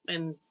different.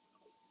 And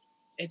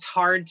it's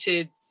hard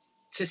to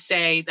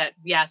say that,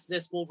 yes,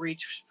 this will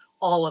reach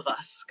all of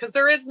us, because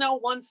there is no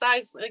one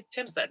size, like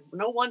Tim said,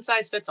 no one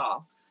size fits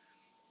all,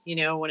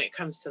 when it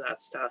comes to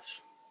that stuff.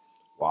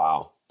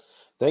 Wow.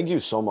 Thank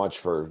you so much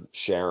for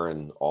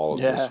sharing all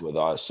of this with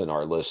us and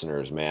our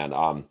listeners, man.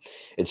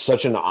 It's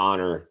such an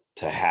honor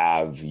to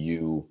have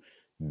you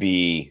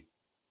be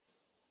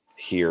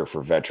here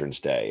for Veterans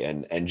Day,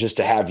 and just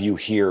to have you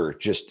here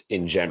just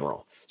in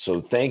general.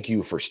 So thank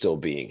you for still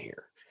being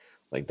here.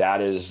 Like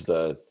that is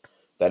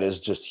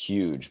just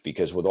huge,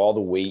 because with all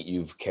the weight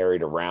you've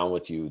carried around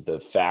with you, the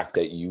fact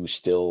that you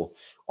still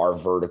are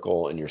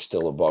vertical and you're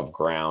still above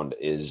ground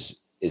is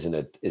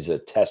a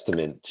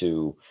testament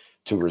to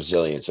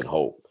resilience and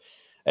hope.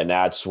 And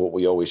that's what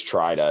we always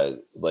try to,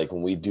 like,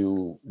 when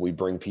we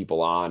bring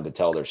people on to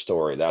tell their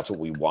story, that's what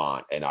we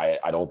want. And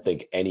I don't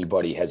think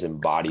anybody has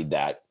embodied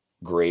that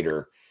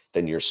greater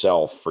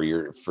yourself for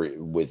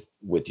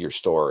with your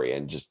story,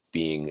 and just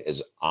being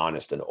as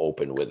honest and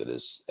open with it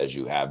as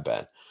you have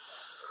been.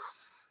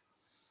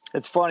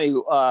 It's funny,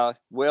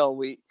 Will,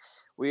 we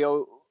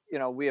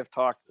have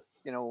talked,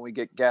 when we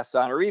get guests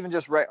on, or even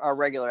just our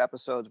regular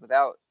episodes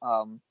without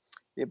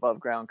the above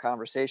ground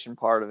conversation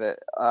part of it.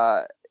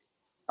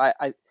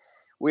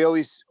 We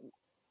always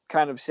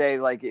kind of say,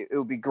 like, it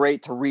would be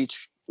great to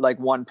reach like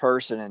one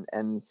person,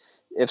 and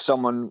if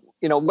someone,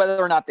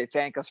 whether or not they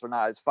thank us or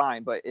not, it's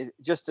fine. But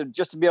just to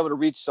be able to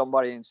reach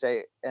somebody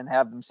and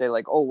have them say,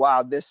 like, oh,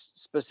 wow, this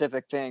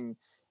specific thing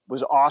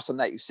was awesome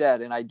that you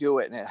said, and I do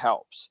it and it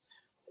helps.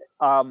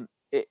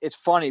 It's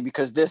funny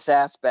because this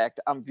aspect,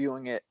 I'm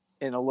viewing it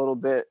in a little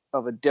bit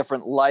of a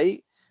different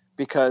light,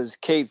 because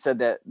Kate said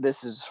that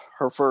this is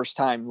her first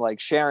time like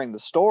sharing the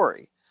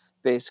story,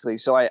 basically.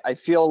 So I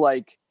feel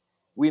like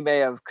we may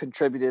have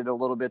contributed a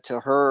little bit to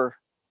her,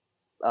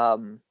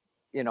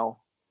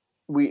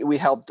 we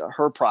helped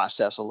her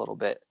process a little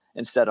bit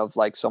instead of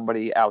like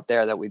somebody out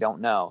there that we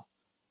don't know.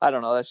 I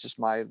don't know. That's just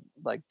my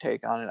like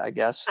take on it, I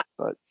guess.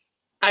 But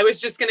I was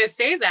just going to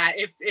say that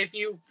if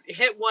you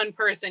hit one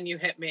person, you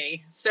hit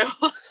me. So,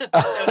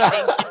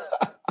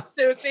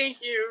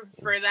 thank you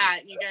for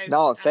that. You guys.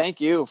 No, thank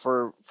you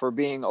for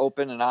being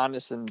open and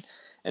honest and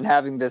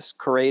having this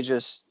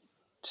courageous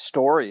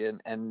story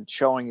and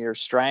showing your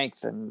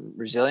strength and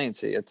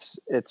resiliency. It's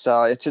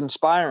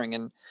inspiring,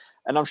 and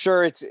I'm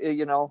sure it's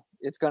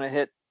going to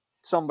hit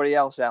somebody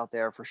else out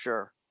there for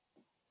sure.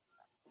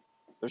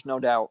 There's no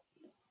doubt.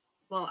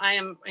 Well, I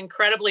am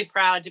incredibly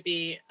proud to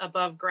be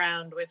above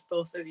ground with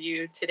both of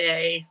you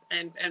today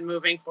and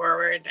moving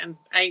forward. And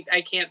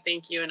I can't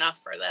thank you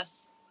enough for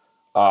this.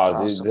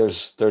 Awesome.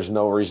 There's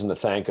no reason to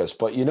thank us,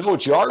 but you know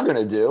what you are going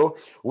to do?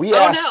 We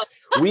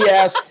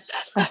ask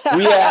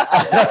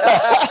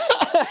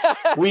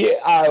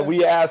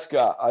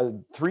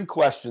 3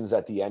 questions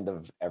at the end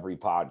of every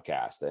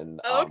podcast.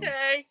 And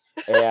okay.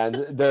 And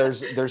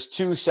there's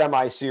 2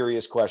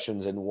 semi-serious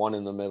questions, and one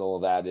in the middle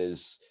of that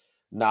is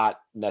not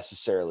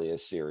necessarily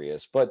as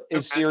serious, but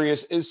is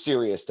serious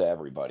to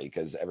everybody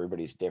because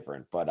everybody's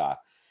different. But I'm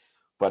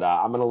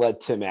going to let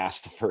Tim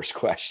ask the first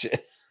question.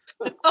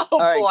 Oh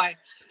boy.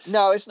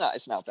 No, it's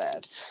not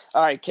bad.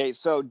 All right, Kate.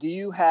 So do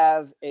you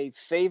have a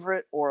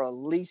favorite or a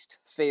least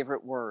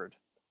favorite word?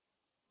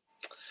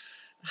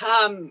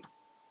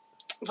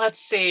 Let's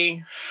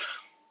see.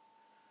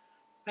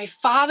 My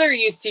father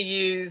used to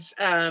use,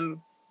 and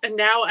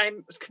now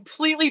I'm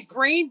completely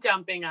brain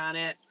dumping on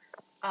it.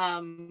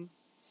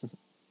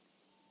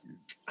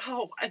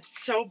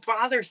 It's so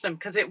bothersome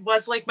because it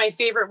was like my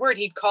favorite word.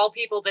 He'd call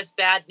people this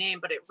bad name,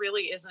 but it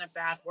really isn't a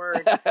bad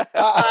word.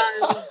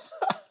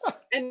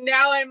 And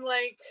now I'm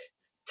like,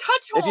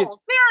 touch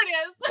hole. There it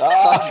is.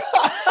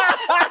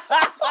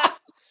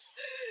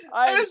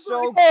 I'm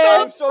so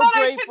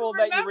grateful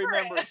that you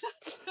remembered.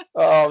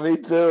 Oh, me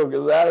too,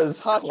 because that is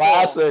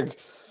classic.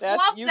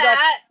 Love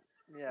that.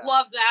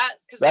 Love that.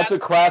 That's a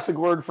classic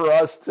word for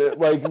us to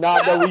like.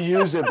 Not that we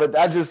use it, but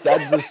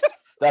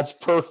that's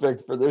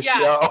perfect for this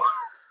show.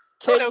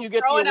 Kate, so you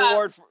get the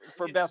award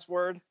for best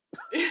word.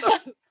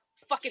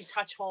 Fucking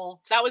touch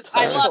hole.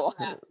 I love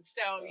that.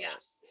 So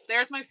yes,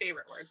 there's my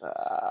favorite word.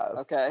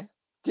 Okay.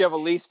 Do you have a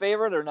least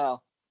favorite or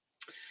no?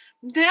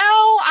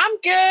 No, I'm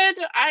good.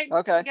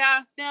 Okay.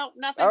 Yeah, no,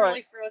 nothing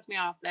really throws me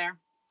off there.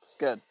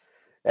 Good.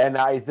 And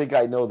I think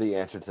I know the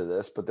answer to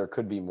this, but there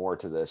could be more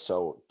to this.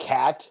 So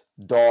cat,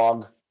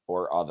 dog,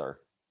 or other?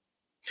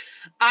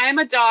 I'm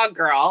a dog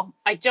girl.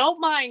 I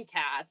don't mind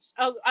cats.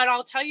 Oh, and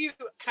I'll tell you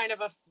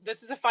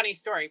this is a funny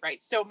story,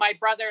 right? So my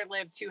brother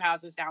lived 2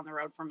 houses down the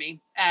road from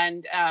me,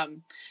 and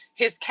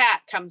his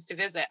cat comes to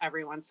visit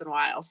every once in a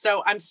while.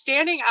 So I'm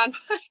standing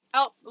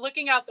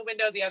looking out the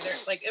window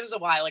it was a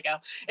while ago,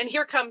 and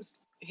here comes,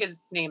 his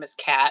name is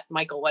Cat.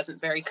 Michael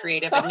wasn't very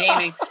creative in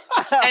naming.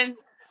 And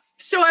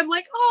so I'm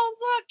like, oh,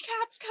 look,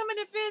 Cat's coming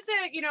to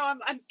visit.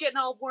 I'm getting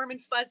all warm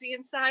and fuzzy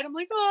inside. I'm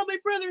like, oh, my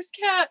brother's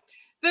cat.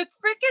 The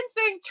freaking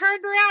thing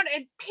turned around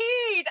and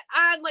peed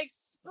on,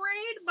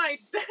 sprayed my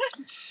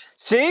bench.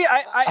 See,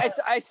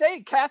 I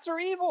say cats are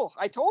evil.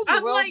 I told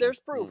you. Well, there's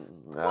proof.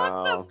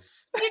 No.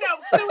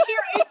 So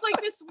here it's like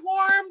this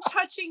warm,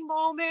 touching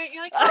moment.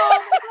 You're like, oh,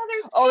 my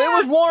brother's cat. Oh, it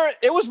was warm.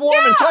 It was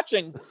warm and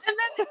touching. And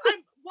then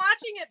I'm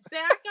watching it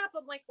back up.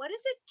 I'm like, what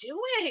is it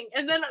doing?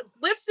 And then it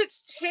lifts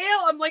its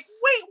tail. I'm like,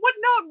 wait, what?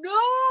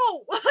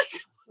 No.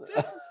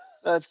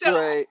 That's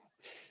great.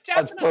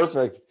 That's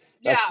perfect.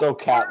 That's so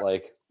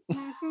cat-like.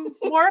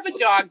 More of a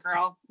dog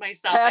girl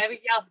myself.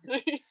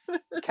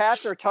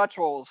 Cats are touch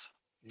holes.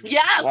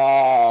 Yes.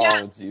 Oh,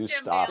 yes. You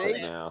stop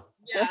it now.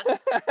 Yes.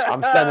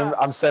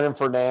 I'm sending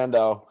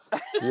Fernando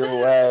your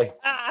way.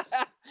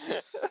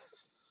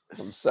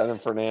 I'm sending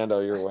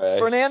Fernando your way.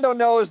 Fernando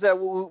knows that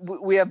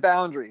we have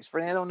boundaries.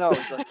 Fernando knows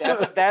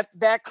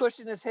that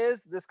cushion is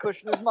his. This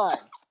cushion is mine.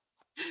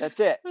 That's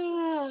it.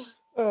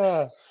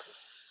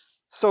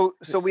 So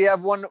we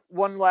have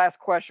one last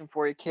question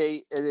for you,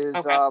 Kate. It is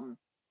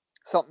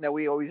something that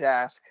we always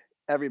ask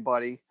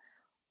everybody.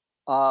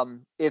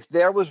 If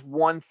there was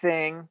one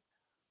thing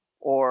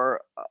or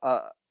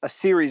a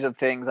series of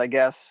things, I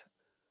guess,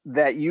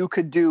 that you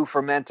could do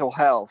for mental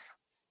health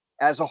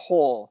as a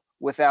whole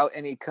without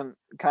any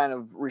kind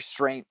of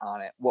restraint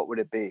on it, what would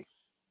it be?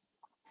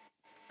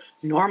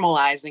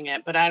 Normalizing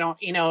it, but I don't,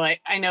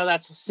 I know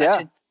that's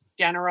such a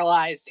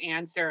generalized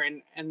answer.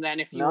 And then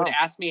if you would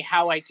ask me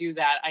how I do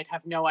that, I'd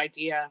have no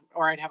idea,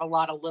 or I'd have a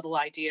lot of little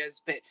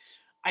ideas. But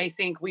I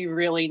think we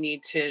really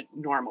need to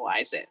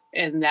normalize it,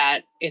 and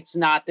that it's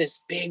not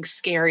this big,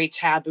 scary,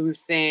 taboo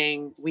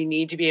thing. We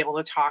need to be able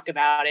to talk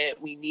about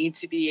it. We need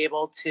to be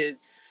able to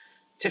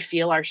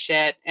feel our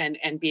shit and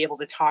be able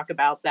to talk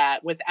about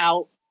that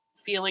without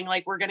feeling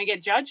like we're going to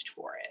get judged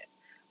for it,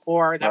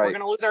 or that we're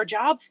going to lose our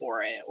job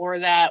for it, or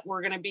that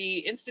we're going to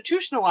be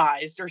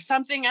institutionalized or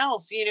something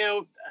else.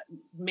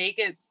 Make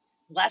it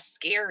less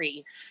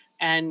scary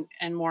and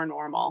more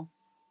normal.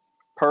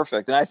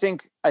 Perfect. And I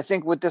think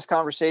with this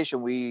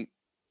conversation, we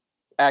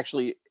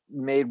actually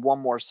made one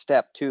more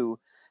step to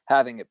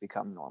having it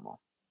become normal.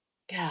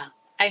 Yeah,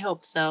 I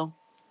hope so.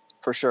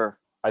 For sure.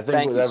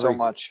 Thank you so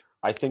much.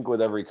 I think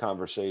with every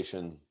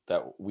conversation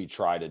that we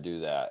try to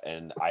do that,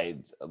 and I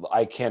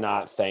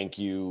cannot thank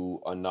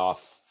you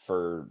enough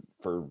for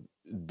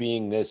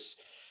being this,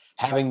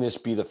 having this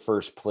be the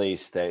first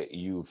place that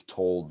you've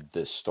told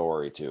this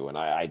story to. And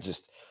I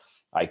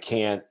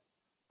can't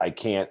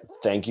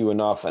thank you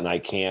enough, and I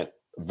can't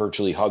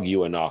virtually hug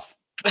you enough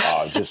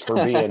just for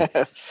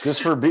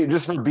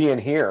being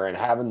here and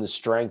having the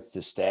strength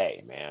to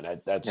stay, man.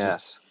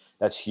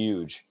 That's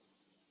huge.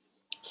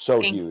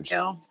 So huge.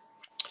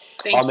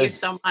 Thank you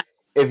so much.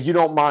 If you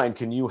don't mind,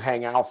 can you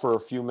hang out for a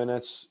few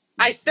minutes?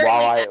 I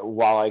certainly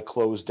while I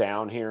close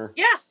down here.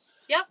 Yes.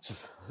 Yep.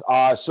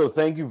 So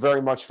thank you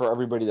very much for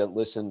everybody that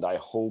listened. I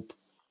hope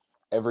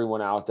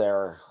everyone out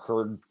there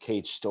heard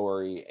Kate's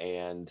story,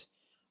 and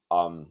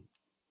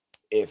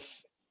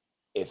if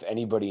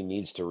anybody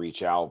needs to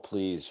reach out,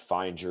 please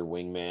find your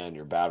wingman,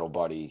 your battle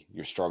buddy,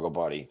 your struggle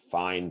buddy.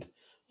 Find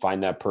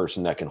that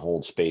person that can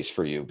hold space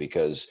for you,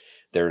 because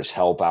there's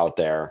help out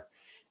there,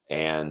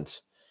 and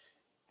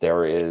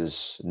there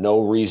is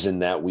no reason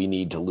that we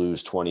need to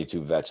lose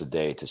 22 vets a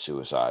day to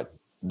suicide.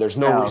 There's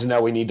no reason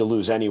that we need to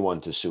lose anyone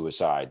to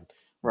suicide,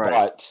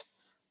 but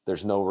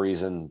there's no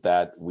reason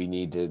that we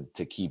need to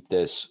keep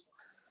this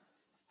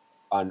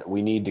on.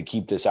 We need to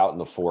keep this out in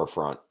the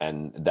forefront,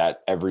 and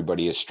that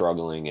everybody is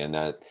struggling,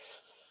 and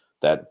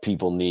that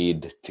people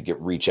need to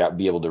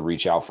be able to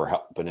reach out for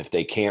help. And if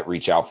they can't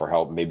reach out for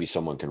help, maybe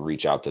someone can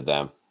reach out to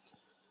them.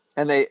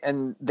 And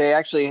they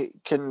actually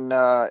can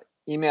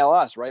email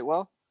us, right?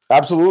 Well,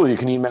 absolutely. You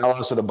can email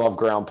us at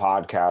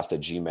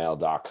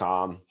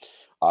abovegroundpodcast@gmail.com.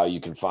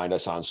 You can find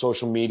us on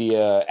social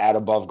media at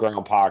Above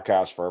Ground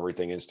Podcast for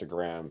everything: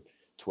 Instagram,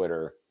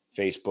 Twitter,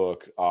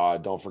 Facebook.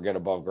 Don't forget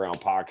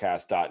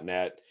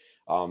abovegroundpodcast.net.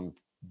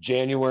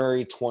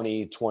 January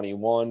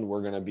 2021,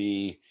 we're going to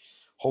be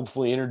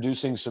hopefully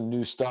introducing some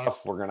new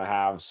stuff. We're going to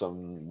have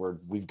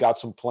we've got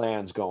some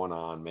plans going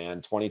on, man.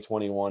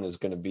 2021 is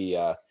going to be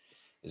an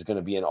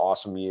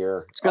awesome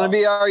year. It's going to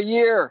be our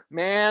year,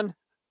 man.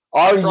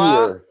 Our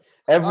year.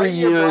 Every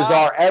year is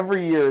our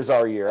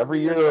year.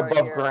 Every year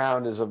Above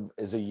Ground is a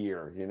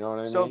year. You know what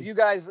I mean? So if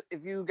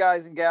you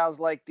guys and gals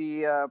like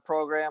the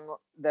program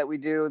that we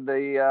do,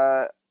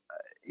 the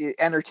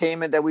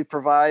entertainment that we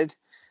provide,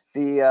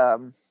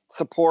 the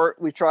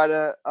support we try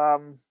to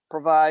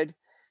provide,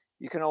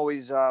 you can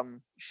always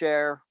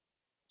share,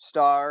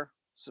 star,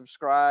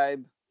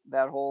 subscribe,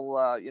 that whole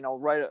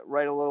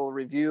write a little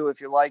review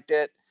if you liked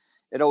it.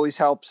 It always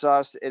helps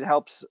us. It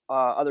helps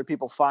other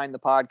people find the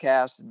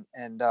podcast,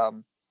 and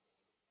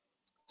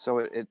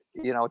so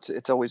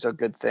it's always a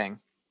good thing.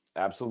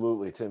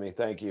 Absolutely, Timmy.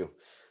 Thank you.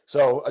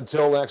 So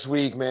until next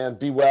week, man,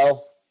 be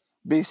well.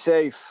 Be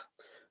safe.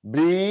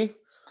 Be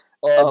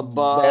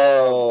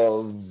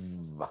above